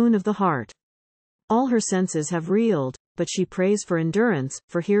a swoon of the heart. All her senses have reeled, but she prays for endurance,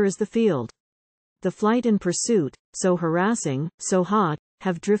 for here is the field. The flight and pursuit, so harassing, so hot,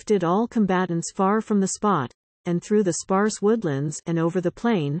 have drifted all combatants far from the spot, and through the sparse woodlands, and over the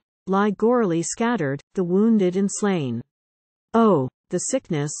plain, lie gorily scattered, the wounded and slain. Oh, the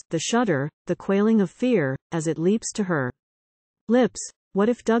sickness, the shudder, the quailing of fear, as it leaps to her lips. What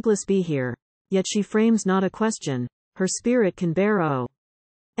if Douglas be here? Yet she frames not a question, her spirit can bear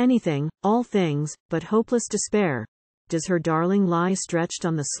anything, all things, but hopeless despair. Does her darling lie stretched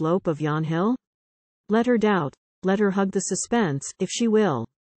on the slope of yon hill? Let her doubt, let her hug the suspense, if she will.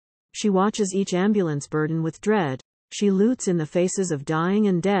 She watches each ambulance burden with dread, she loots in the faces of dying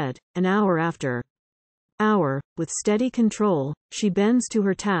and dead, and hour after hour, with steady control, she bends to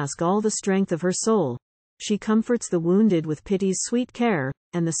her task all the strength of her soul. She comforts the wounded with pity's sweet care,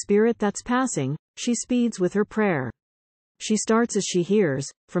 and the spirit that's passing, she speeds with her prayer. She starts as she hears,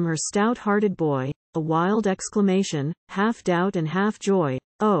 from her stout-hearted boy, a wild exclamation, half doubt and half joy.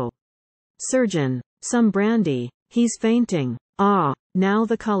 Oh, surgeon, some brandy, he's fainting. Ah, now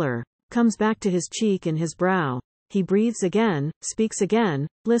the color comes back to his cheek and his brow. He breathes again, speaks again.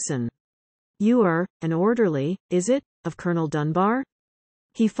 Listen. You are an orderly, is it, of Colonel Dunbar?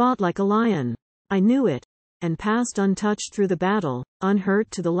 He fought like a lion. I knew it, and passed untouched through the battle,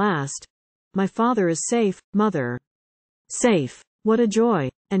 unhurt to the last. My father is safe, mother. Safe. What a joy.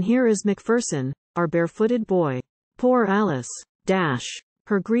 And here is Macpherson, our barefooted boy. Poor Alice. Dash.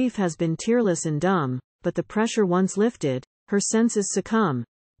 Her grief has been tearless and dumb, but the pressure once lifted, her senses succumb.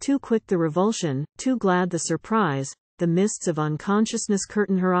 Too quick the revulsion, too glad the surprise, the mists of unconsciousness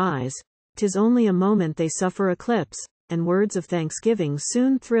curtain her eyes. 'Tis only a moment they suffer eclipse, and words of thanksgiving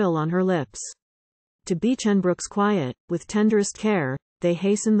soon thrill on her lips. To Beechenbrook's quiet, with tenderest care, they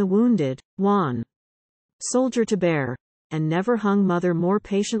hasten the wounded, wan soldier to bear. And never hung mother more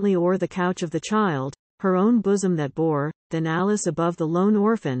patiently o'er the couch of the child, her own bosom that bore, than Alice above the lone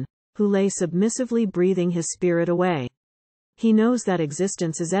orphan, who lay submissively breathing his spirit away. He knows that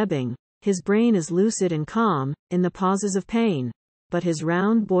existence is ebbing, his brain is lucid and calm, in the pauses of pain, but his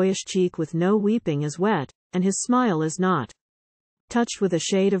round boyish cheek with no weeping is wet, and his smile is not touched with a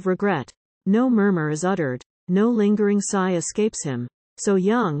shade of regret. No murmur is uttered, no lingering sigh escapes him, so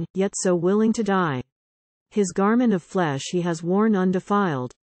young, yet so willing to die. His garment of flesh he has worn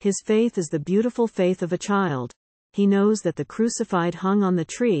undefiled, his faith is the beautiful faith of a child. He knows that the crucified hung on the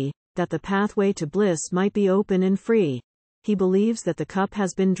tree, that the pathway to bliss might be open and free. He believes that the cup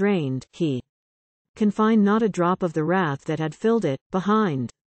has been drained, he can find not a drop of the wrath that had filled it,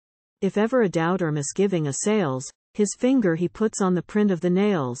 behind. If ever a doubt or misgiving assails, his finger he puts on the print of the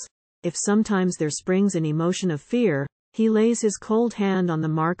nails. If sometimes there springs an emotion of fear, he lays his cold hand on the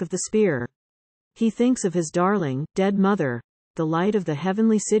mark of the spear. He thinks of his darling, dead mother. The light of the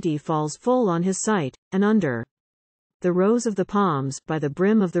heavenly city falls full on his sight, and under the rose of the palms, by the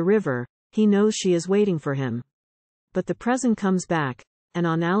brim of the river, he knows she is waiting for him. But the present comes back, and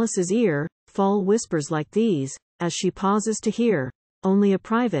on Alice's ear fall whispers like these, as she pauses to hear. Only a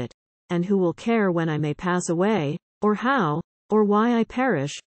private, and who will care when I may pass away, or how, or why I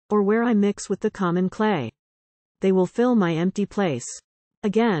perish, or where I mix with the common clay? They will fill my empty place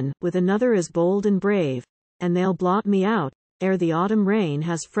again, with another as bold and brave, and they'll blot me out, ere the autumn rain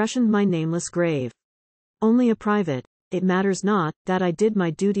has freshened my nameless grave. Only a private, it matters not, that I did my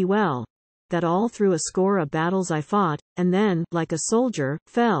duty well, that all through a score of battles I fought, and then, like a soldier,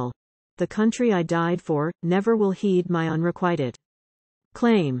 fell. The country I died for, never will heed my unrequited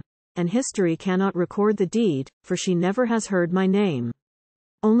claim, and history cannot record the deed, for she never has heard my name.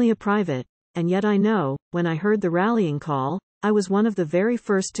 Only a private, and yet I know, when I heard the rallying call, I was one of the very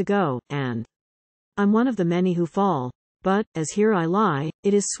first to go, and I'm one of the many who fall. But, as here I lie,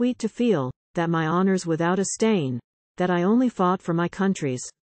 it is sweet to feel that my honor's without a stain, that I only fought for my country's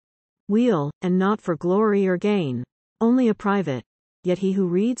weal, and not for glory or gain. Only a private. Yet he who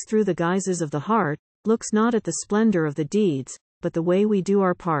reads through the guises of the heart, looks not at the splendor of the deeds, but the way we do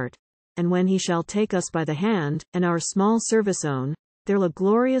our part. And when he shall take us by the hand, and our small service own, there'll a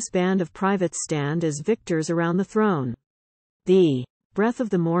glorious band of privates stand as victors around the throne. The breath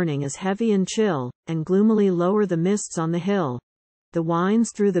of the morning is heavy and chill, and gloomily lower the mists on the hill. The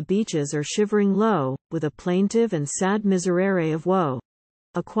winds through the beeches are shivering low, with a plaintive and sad miserere of woe.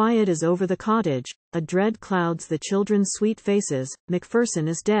 A quiet is over the cottage, a dread clouds the children's sweet faces. Macpherson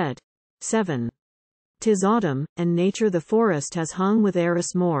is dead. 7. 'Tis autumn, and nature the forest has hung with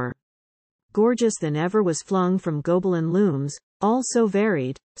arras more gorgeous than ever was flung from Gobelin looms, all so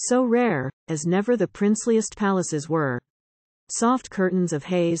varied, so rare, as never the princeliest palaces were. Soft curtains of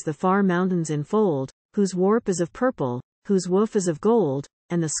haze the far mountains enfold, whose warp is of purple, whose woof is of gold,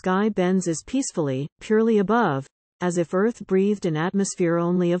 and the sky bends as peacefully, purely above, as if earth breathed an atmosphere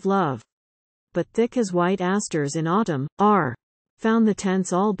only of love. But thick as white asters in autumn, are found the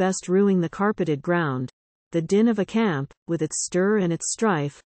tents all best ruing the carpeted ground. The din of a camp, with its stir and its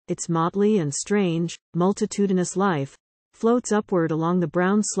strife, its motley and strange, multitudinous life, floats upward along the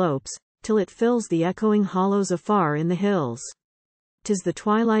brown slopes, till it fills the echoing hollows afar in the hills. 'Tis the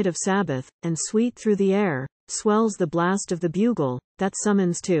twilight of Sabbath, and sweet through the air swells the blast of the bugle, that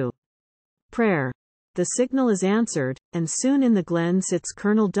summons to prayer. The signal is answered, and soon in the glen sits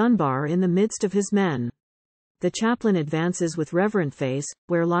Colonel Dunbar in the midst of his men. The chaplain advances with reverent face,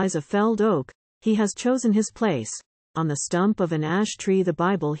 where lies a felled oak, he has chosen his place. On the stump of an ash tree the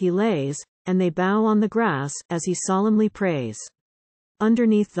Bible he lays, and they bow on the grass, as he solemnly prays.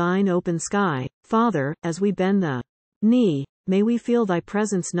 Underneath thine open sky, Father, as we bend the knee, may we feel thy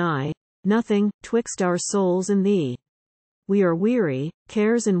presence nigh, nothing, twixt our souls and thee. We are weary,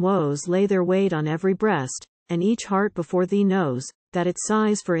 cares and woes lay their weight on every breast, and each heart before thee knows, that it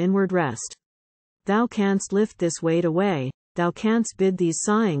sighs for inward rest. Thou canst lift this weight away, thou canst bid these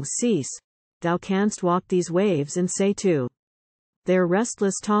sighings cease, thou canst walk these waves and say to their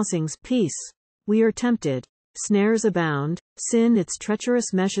restless tossings, peace. We are tempted, snares abound, sin its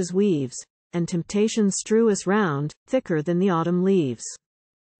treacherous meshes weaves, and temptations strew us round, thicker than the autumn leaves.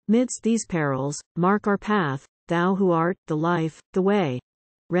 Midst these perils, mark our path, thou who art the life, the way.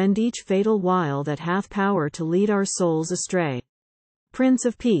 Rend each fatal wile that hath power to lead our souls astray. Prince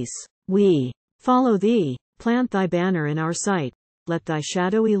of Peace, we follow thee, plant thy banner in our sight, let thy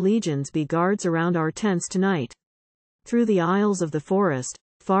shadowy legions be guards around our tents tonight. Through the aisles of the forest,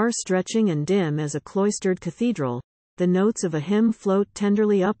 far stretching and dim as a cloistered cathedral, the notes of a hymn float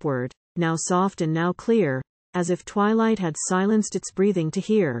tenderly upward, now soft and now clear, as if twilight had silenced its breathing to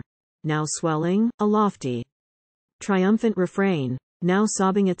hear, now swelling, a lofty, triumphant refrain, now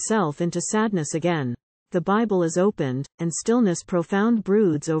sobbing itself into sadness again. The Bible is opened, and stillness profound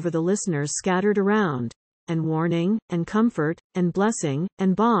broods over the listeners scattered around, and warning, and comfort, and blessing,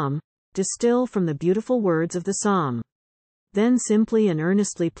 and balm, distill from the beautiful words of the psalm. Then simply and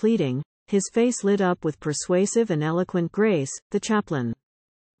earnestly pleading, his face lit up with persuasive and eloquent grace, the chaplain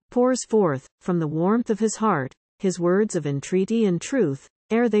pours forth, from the warmth of his heart, his words of entreaty and truth,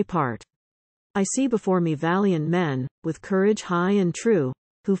 ere they part. I see before me valiant men, with courage high and true,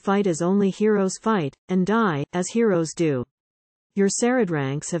 who fight as only heroes fight, and die, as heroes do. Your serried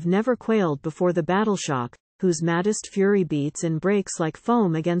ranks have never quailed before the battle shock, whose maddest fury beats and breaks like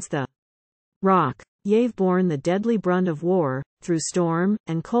foam against the rock. Ye've borne the deadly brunt of war, through storm,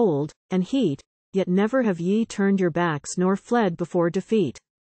 and cold, and heat, yet never have ye turned your backs nor fled before defeat.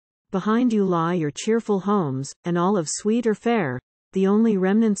 Behind you lie your cheerful homes, and all of sweet or fair, the only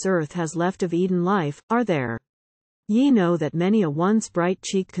remnants earth has left of Eden life, are there. Ye know that many a once bright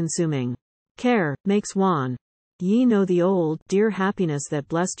cheek consuming care makes wan. Ye know the old, dear happiness that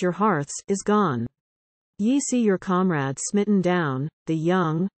blessed your hearths, is gone. Ye see your comrades smitten down, the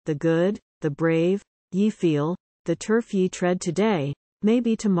young, the good, the brave. Ye feel, the turf ye tread today, may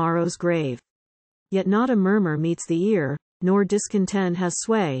be tomorrow's grave. Yet not a murmur meets the ear, nor discontent has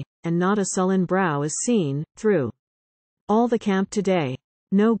sway, and not a sullen brow is seen, through all the camp today.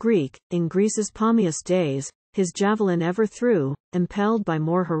 No Greek, in Greece's palmiest days, his javelin ever threw, impelled by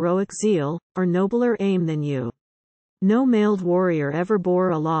more heroic zeal, or nobler aim than you. No mailed warrior ever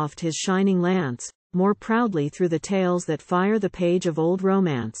bore aloft his shining lance, more proudly through the tales that fire the page of old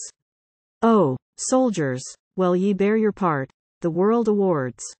romance. Oh, soldiers, well ye bear your part, the world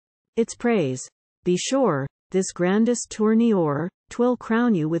awards its praise. Be sure, this grandest tourney o'er, 'twill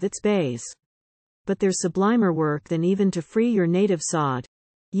crown you with its bays. But there's sublimer work than even to free your native sod.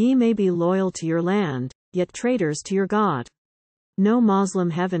 Ye may be loyal to your land, yet traitors to your God. No Moslem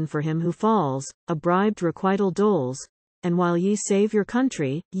heaven for him who falls, a bribed requital doles, and while ye save your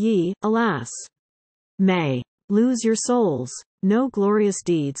country, ye, alas, may lose your souls. No glorious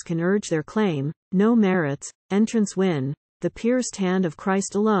deeds can urge their claim, no merits, entrance win, the pierced hand of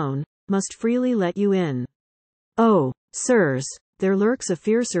Christ alone, must freely let you in. Oh, sirs, there lurks a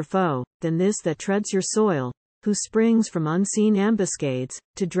fiercer foe, than this that treads your soil, who springs from unseen ambuscades,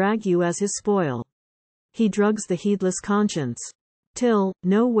 to drag you as his spoil. He drugs the heedless conscience, till,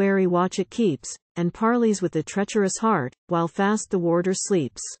 no wary watch it keeps, and parleys with the treacherous heart, while fast the warder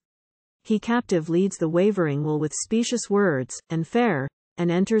sleeps. He captive leads the wavering will with specious words, and fair, and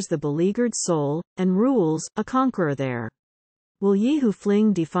enters the beleaguered soul, and rules, a conqueror there. Will ye who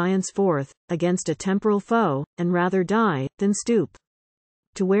fling defiance forth, against a temporal foe, and rather die, than stoop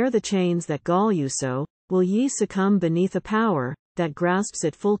to wear the chains that gall you so, Will ye succumb beneath a power that grasps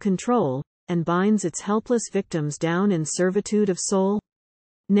at full control, and binds its helpless victims down in servitude of soul?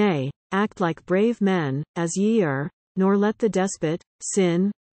 Nay, act like brave men, as ye are, nor let the despot,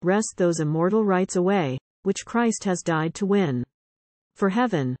 sin, wrest those immortal rights away, which Christ has died to win. For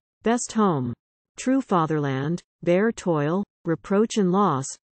heaven, best home, true fatherland, bear toil, reproach and loss,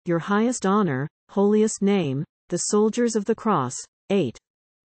 your highest honor, holiest name, the soldiers of the cross. 8.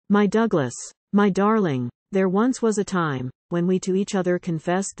 My Douglas, my darling, there once was a time, when we to each other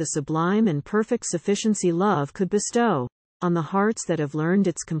confessed the sublime and perfect sufficiency love could bestow, on the hearts that have learned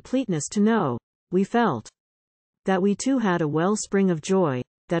its completeness to know. We felt that we too had a wellspring of joy,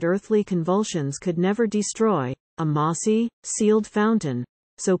 that earthly convulsions could never destroy, a mossy, sealed fountain,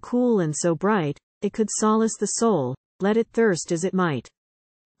 so cool and so bright, it could solace the soul, let it thirst as it might.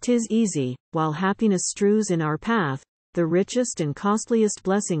 'Tis easy, while happiness strews in our path, the richest and costliest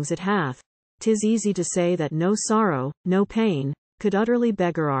blessings it hath, 'tis easy to say that no sorrow, no pain, could utterly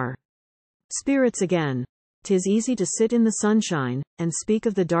beggar our spirits again. 'Tis easy to sit in the sunshine, and speak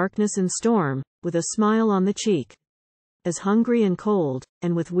of the darkness and storm, with a smile on the cheek. As hungry and cold,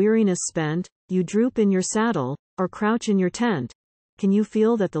 and with weariness spent, you droop in your saddle, or crouch in your tent, can you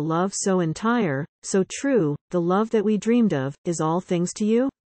feel that the love so entire, so true, the love that we dreamed of, is all things to you?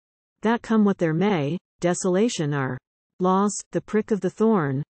 That come what there may, desolation or loss, the prick of the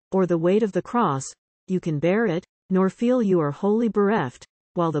thorn, or the weight of the cross, you can bear it, nor feel you are wholly bereft,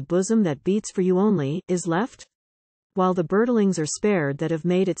 while the bosom that beats for you only, is left? While the birdlings are spared that have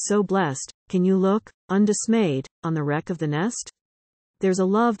made it so blessed, can you look, undismayed, on the wreck of the nest? There's a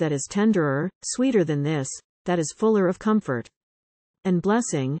love that is tenderer, sweeter than this, that is fuller of comfort and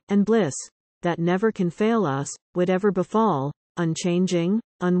blessing, and bliss, that never can fail us, whatever befall, unchanging,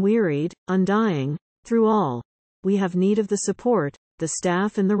 unwearied, undying, through all. We have need of the support, the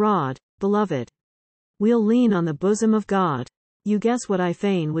staff and the rod, beloved. We'll lean on the bosom of God. You guess what I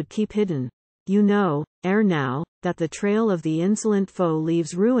fain would keep hidden. You know, ere now, that the trail of the insolent foe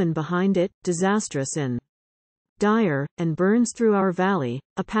leaves ruin behind it, disastrous and dire, and burns through our valley,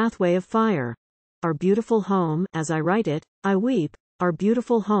 a pathway of fire. Our beautiful home, as I write it, I weep, our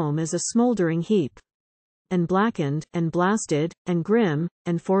beautiful home is a smoldering heap. And blackened, and blasted, and grim,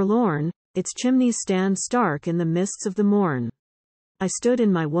 and forlorn, its chimneys stand stark in the mists of the morn. I stood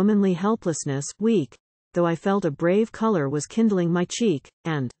in my womanly helplessness, weak, though I felt a brave color was kindling my cheek,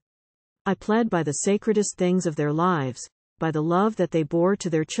 and I pled by the sacredest things of their lives, by the love that they bore to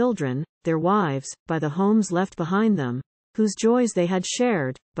their children, their wives, by the homes left behind them, whose joys they had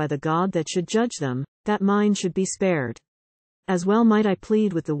shared, by the God that should judge them, that mine should be spared. As well might I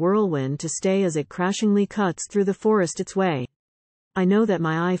plead with the whirlwind to stay as it crashingly cuts through the forest its way. I know that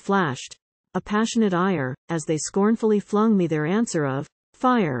my eye flashed a passionate ire, as they scornfully flung me their answer of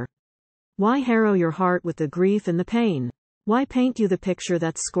fire. Why harrow your heart with the grief and the pain? Why paint you the picture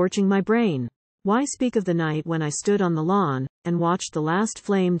that's scorching my brain? Why speak of the night when I stood on the lawn, and watched the last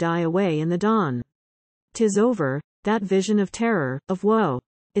flame die away in the dawn? 'Tis over, that vision of terror, of woe.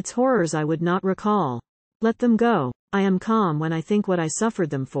 Its horrors I would not recall. Let them go. I am calm when I think what I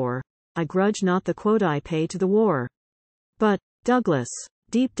suffered them for. I grudge not the quota I pay to the war. But, Douglas,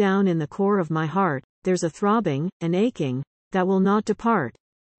 deep down in the core of my heart, there's a throbbing, an aching, that will not depart.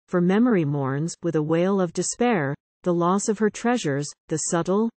 For memory mourns, with a wail of despair, the loss of her treasures, the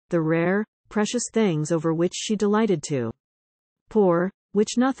subtle, the rare, precious things over which she delighted to pore,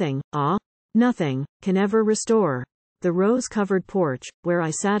 which nothing, nothing, can ever restore. The rose-covered porch, where I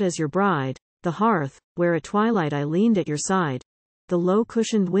sat as your bride, the hearth, where at twilight I leaned at your side, the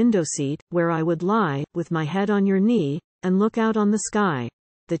low-cushioned window-seat, where I would lie, with my head on your knee, and look out on the sky,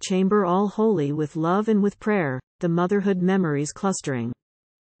 the chamber all holy with love and with prayer, the motherhood memories clustering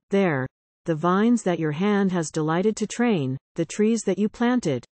there, the vines that your hand has delighted to train, the trees that you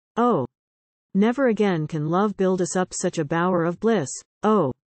planted. Oh, never again can love build us up such a bower of bliss.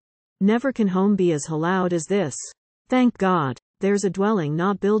 Oh, never can home be as hallowed as this. Thank God, there's a dwelling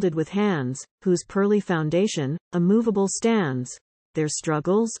not builded with hands, whose pearly foundation, immovable stands. Their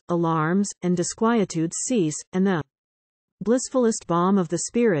struggles, alarms, and disquietudes cease, and the blissfulest balm of the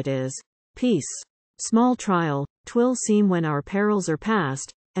spirit is peace. Small trial, 'twill seem when our perils are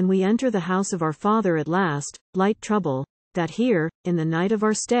past, and we enter the house of our Father at last, light trouble, that here, in the night of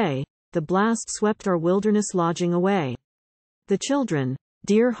our stay, the blast swept our wilderness lodging away. The children,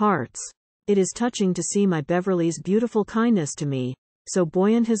 dear hearts, it is touching to see my Beverley's beautiful kindness to me, so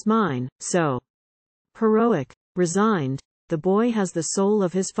buoyant his mine, so heroic, resigned, the boy has the soul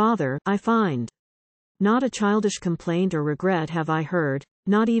of his father, I find. Not a childish complaint or regret have I heard,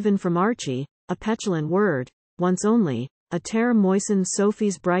 not even from Archie, a petulant word, once only, a tear moistened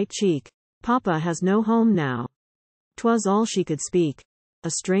Sophie's bright cheek, Papa has no home now. 'Twas all she could speak.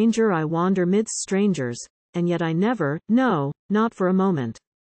 A stranger I wander midst strangers, and yet I never, no, not for a moment,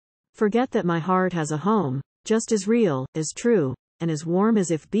 forget that my heart has a home, just as real, as true, and as warm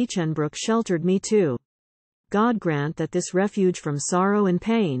as if Beechenbrook sheltered me too. God grant that this refuge from sorrow and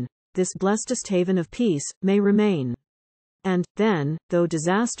pain, this blessedest haven of peace, may remain. And, then, though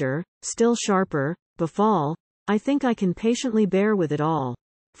disaster, still sharper, befall, I think I can patiently bear with it all,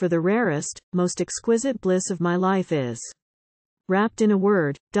 for the rarest, most exquisite bliss of my life is wrapped in a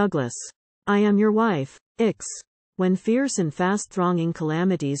word, Douglas. I am your wife, Ix. When fierce and fast-thronging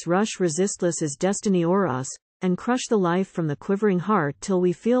calamities rush resistless as destiny o'er us, and crush the life from the quivering heart till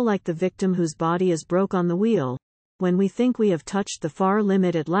we feel like the victim whose body is broke on the wheel, when we think we have touched the far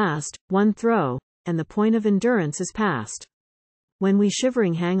limit at last, one throw, and the point of endurance is past. When we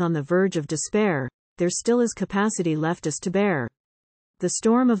shivering hang on the verge of despair, there still is capacity left us to bear the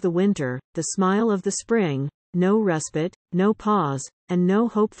storm of the winter, the smile of the spring, no respite, no pause, and no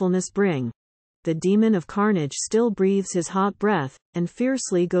hopefulness bring. The demon of carnage still breathes his hot breath, and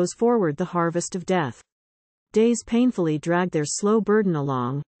fiercely goes forward the harvest of death. Days painfully drag their slow burden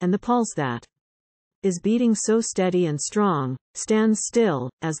along, and the pulse that is beating so steady and strong, stands still,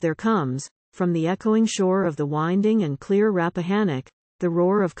 as there comes, from the echoing shore of the winding and clear Rappahannock, the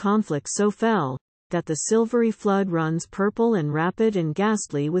roar of conflict so fell, that the silvery flood runs purple and rapid and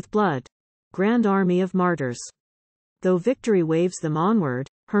ghastly with blood. Grand army of martyrs. Though victory waves them onward,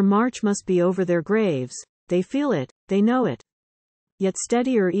 her march must be over their graves, they feel it, they know it. Yet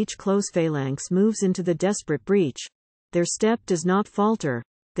steadier each close phalanx moves into the desperate breach. Their step does not falter,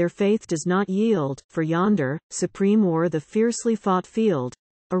 their faith does not yield, for yonder, supreme o'er the fiercely fought field,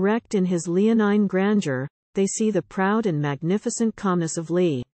 erect in his leonine grandeur, they see the proud and magnificent calmness of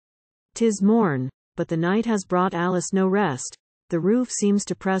Lee. 'Tis morn, but the night has brought Alice no rest, the roof seems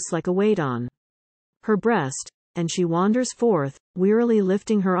to press like a weight on her breast, and she wanders forth, wearily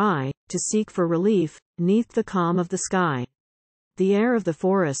lifting her eye, to seek for relief, 'neath the calm of the sky. The air of the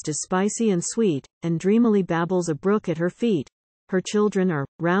forest is spicy and sweet, and dreamily babbles a brook at her feet. Her children are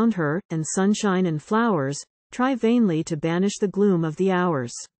round her, and sunshine and flowers try vainly to banish the gloom of the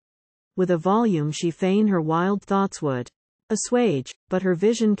hours. With a volume she fain her wild thoughts would assuage, but her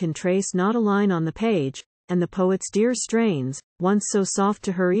vision can trace not a line on the page, and the poet's dear strains, once so soft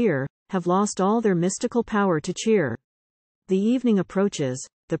to her ear, have lost all their mystical power to cheer. The evening approaches,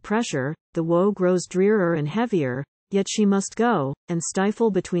 the pressure, the woe grows drearer and heavier, yet she must go, and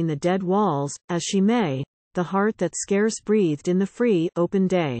stifle between the dead walls, as she may, the heart that scarce breathed in the free, open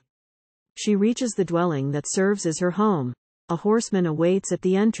day. She reaches the dwelling that serves as her home. A horseman awaits at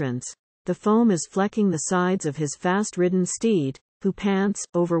the entrance. The foam is flecking the sides of his fast-ridden steed, who pants,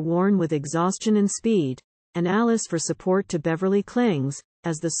 overworn with exhaustion and speed, and Alice for support to Beverly clings,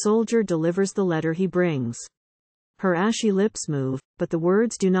 as the soldier delivers the letter he brings. Her ashy lips move, but the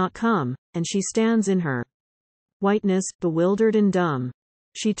words do not come, and she stands in her whiteness, bewildered and dumb.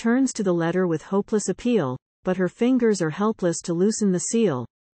 She turns to the letter with hopeless appeal, but her fingers are helpless to loosen the seal.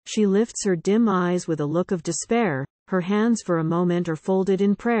 She lifts her dim eyes with a look of despair, her hands for a moment are folded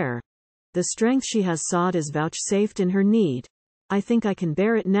in prayer. The strength she has sought is vouchsafed in her need. I think I can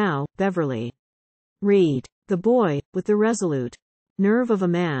bear it now, Beverly. Read. The boy, with the resolute nerve of a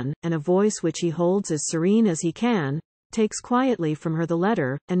man, and a voice which he holds as serene as he can, takes quietly from her the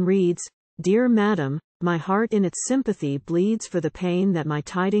letter, and reads, Dear Madam, my heart in its sympathy bleeds for the pain that my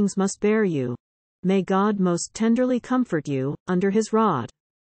tidings must bear you. May God most tenderly comfort you, under his rod.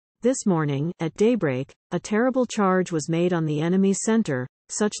 This morning, at daybreak, a terrible charge was made on the enemy's center.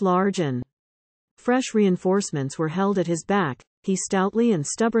 Such large and fresh reinforcements were held at his back, he stoutly and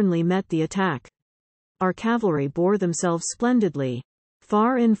stubbornly met the attack. Our cavalry bore themselves splendidly.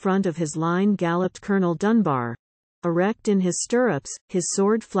 Far in front of his line galloped Colonel Dunbar, erect in his stirrups, his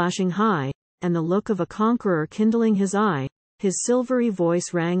sword flashing high, and the look of a conqueror kindling his eye. His silvery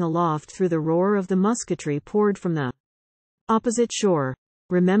voice rang aloft through the roar of the musketry poured from the opposite shore.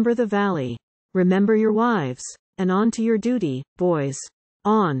 Remember the valley. Remember your wives. And on to your duty, boys.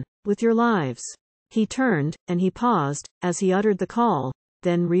 On, with your lives. He turned, and he paused, as he uttered the call,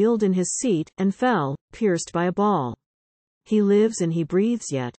 then reeled in his seat, and fell, pierced by a ball. He lives and he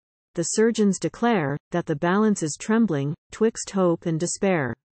breathes yet. The surgeons declare, that the balance is trembling, twixt hope and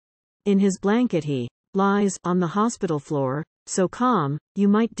despair. In his blanket he lies, on the hospital floor, so calm, you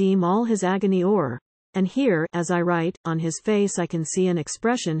might deem all his agony o'er. And here, as I write, on his face I can see an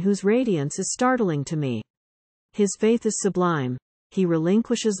expression whose radiance is startling to me. His faith is sublime. He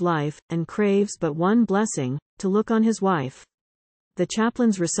relinquishes life, and craves but one blessing, to look on his wife. The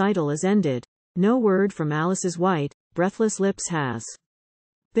chaplain's recital is ended. No word from Alice's white, breathless lips has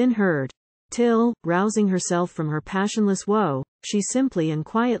been heard. till, rousing herself from her passionless woe, she simply and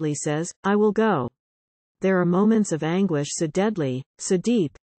quietly says, I will go. There are moments of anguish so deadly, so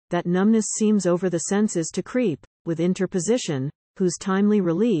deep, that numbness seems over the senses to creep, with interposition, whose timely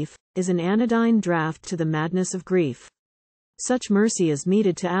relief is an anodyne draught to the madness of grief. Such mercy is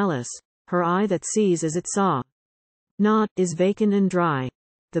meted to Alice. Her eye that sees as it saw not, is vacant and dry.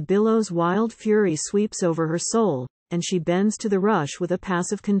 The billow's wild fury sweeps over her soul, and she bends to the rush with a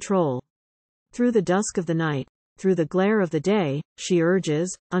passive control. Through the dusk of the night, through the glare of the day, she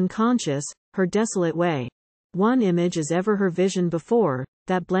urges, unconscious, her desolate way. One image is ever her vision before,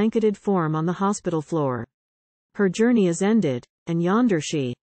 that blanketed form on the hospital floor. Her journey is ended, and yonder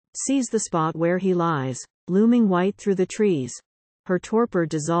she sees the spot where he lies, looming white through the trees. Her torpor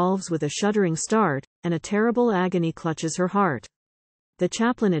dissolves with a shuddering start, and a terrible agony clutches her heart. The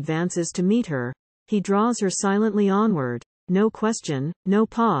chaplain advances to meet her. He draws her silently onward. No question, no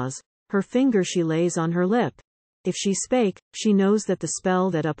pause. Her finger she lays on her lip. If she spake, she knows that the spell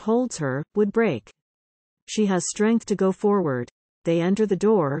that upholds her would break. She has strength to go forward. They enter the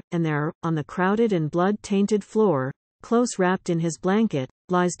door, and there, on the crowded and blood-tainted floor, close wrapped in his blanket,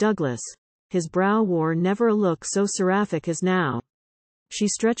 lies Douglas. His brow wore never a look so seraphic as now. She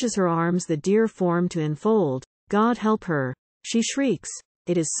stretches her arms the dear form to enfold. God help her! She shrieks.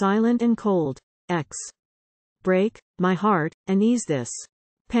 It is silent and cold. Break, my heart, and ease this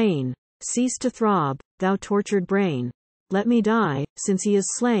pain. Cease to throb, thou tortured brain. Let me die, since he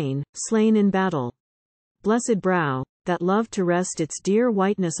is slain, slain in battle. Blessed brow, that loved to rest its dear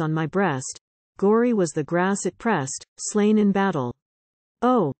whiteness on my breast, gory was the grass it pressed, slain in battle.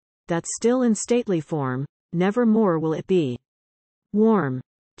 Oh, that still and stately form, never more will it be. Warm,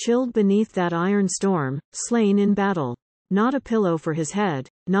 chilled beneath that iron storm, slain in battle. Not a pillow for his head,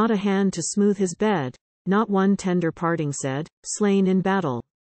 not a hand to smooth his bed, not one tender parting said, slain in battle.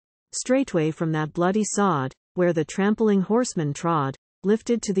 Straightway from that bloody sod, where the trampling horseman trod,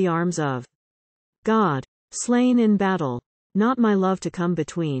 lifted to the arms of God, slain in battle. Not my love to come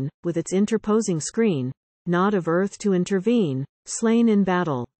between, with its interposing screen, not of earth to intervene, slain in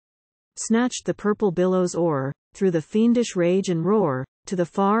battle. Snatched the purple billows o'er, through the fiendish rage and roar, to the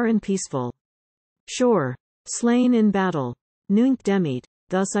far and peaceful shore, slain in battle. Nunc demit,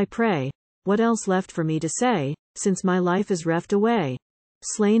 thus I pray, what else left for me to say, since my life is reft away?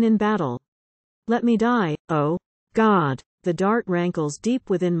 Slain in battle. Let me die, oh God! The dart rankles deep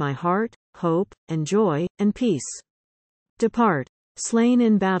within my heart, hope, and joy, and peace. Depart, slain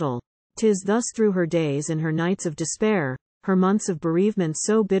in battle. 'Tis thus through her days and her nights of despair, her months of bereavement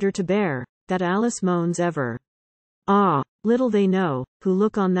so bitter to bear, that Alice moans ever. Ah, little they know, who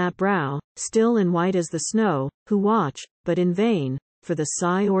look on that brow, still and white as the snow, who watch, but in vain, for the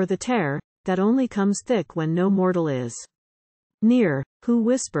sigh or the tear, that only comes thick when no mortal is near, who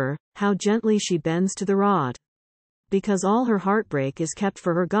whisper, how gently she bends to the rod. Because all her heartbreak is kept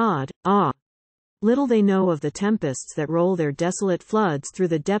for her God. Ah! Little they know of the tempests that roll their desolate floods through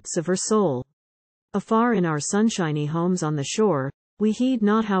the depths of her soul. Afar in our sunshiny homes on the shore, we heed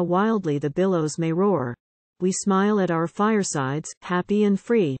not how wildly the billows may roar. We smile at our firesides, happy and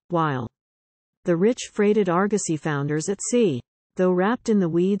free, while the rich freighted argosy founders at sea. Though wrapped in the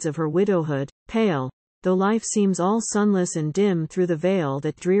weeds of her widowhood, pale, though life seems all sunless and dim through the veil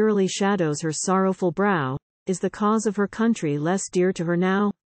that drearily shadows her sorrowful brow, is the cause of her country less dear to her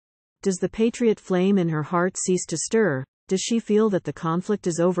now? Does the patriot flame in her heart cease to stir? Does she feel that the conflict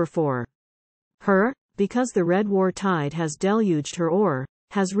is over for her? Because the red war tide has deluged her o'er,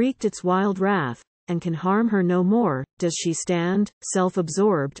 has wreaked its wild wrath, and can harm her no more, does she stand,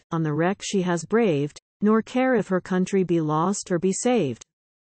 self-absorbed, on the wreck she has braved, nor care if her country be lost or be saved?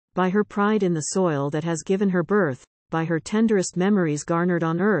 By her pride in the soil that has given her birth, by her tenderest memories garnered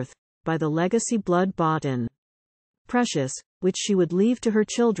on earth, by the legacy blood-bought and precious, which she would leave to her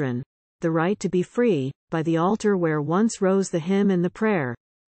children, the right to be free, by the altar where once rose the hymn and the prayer,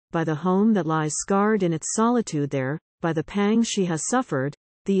 by the home that lies scarred in its solitude there, by the pangs she has suffered,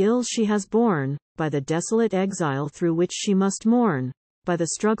 the ills she has borne, by the desolate exile through which she must mourn, by the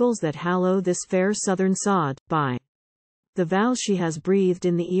struggles that hallow this fair southern sod, by the vows she has breathed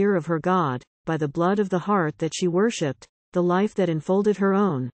in the ear of her God, by the blood of the heart that she worshipped, the life that enfolded her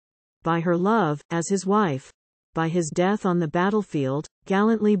own, by her love, as his wife, by his death on the battlefield,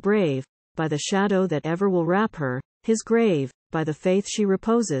 gallantly brave, by the shadow that ever will wrap her, his grave, by the faith she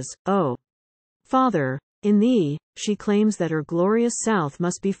reposes, oh, Father, in thee, she claims that her glorious South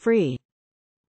must be free.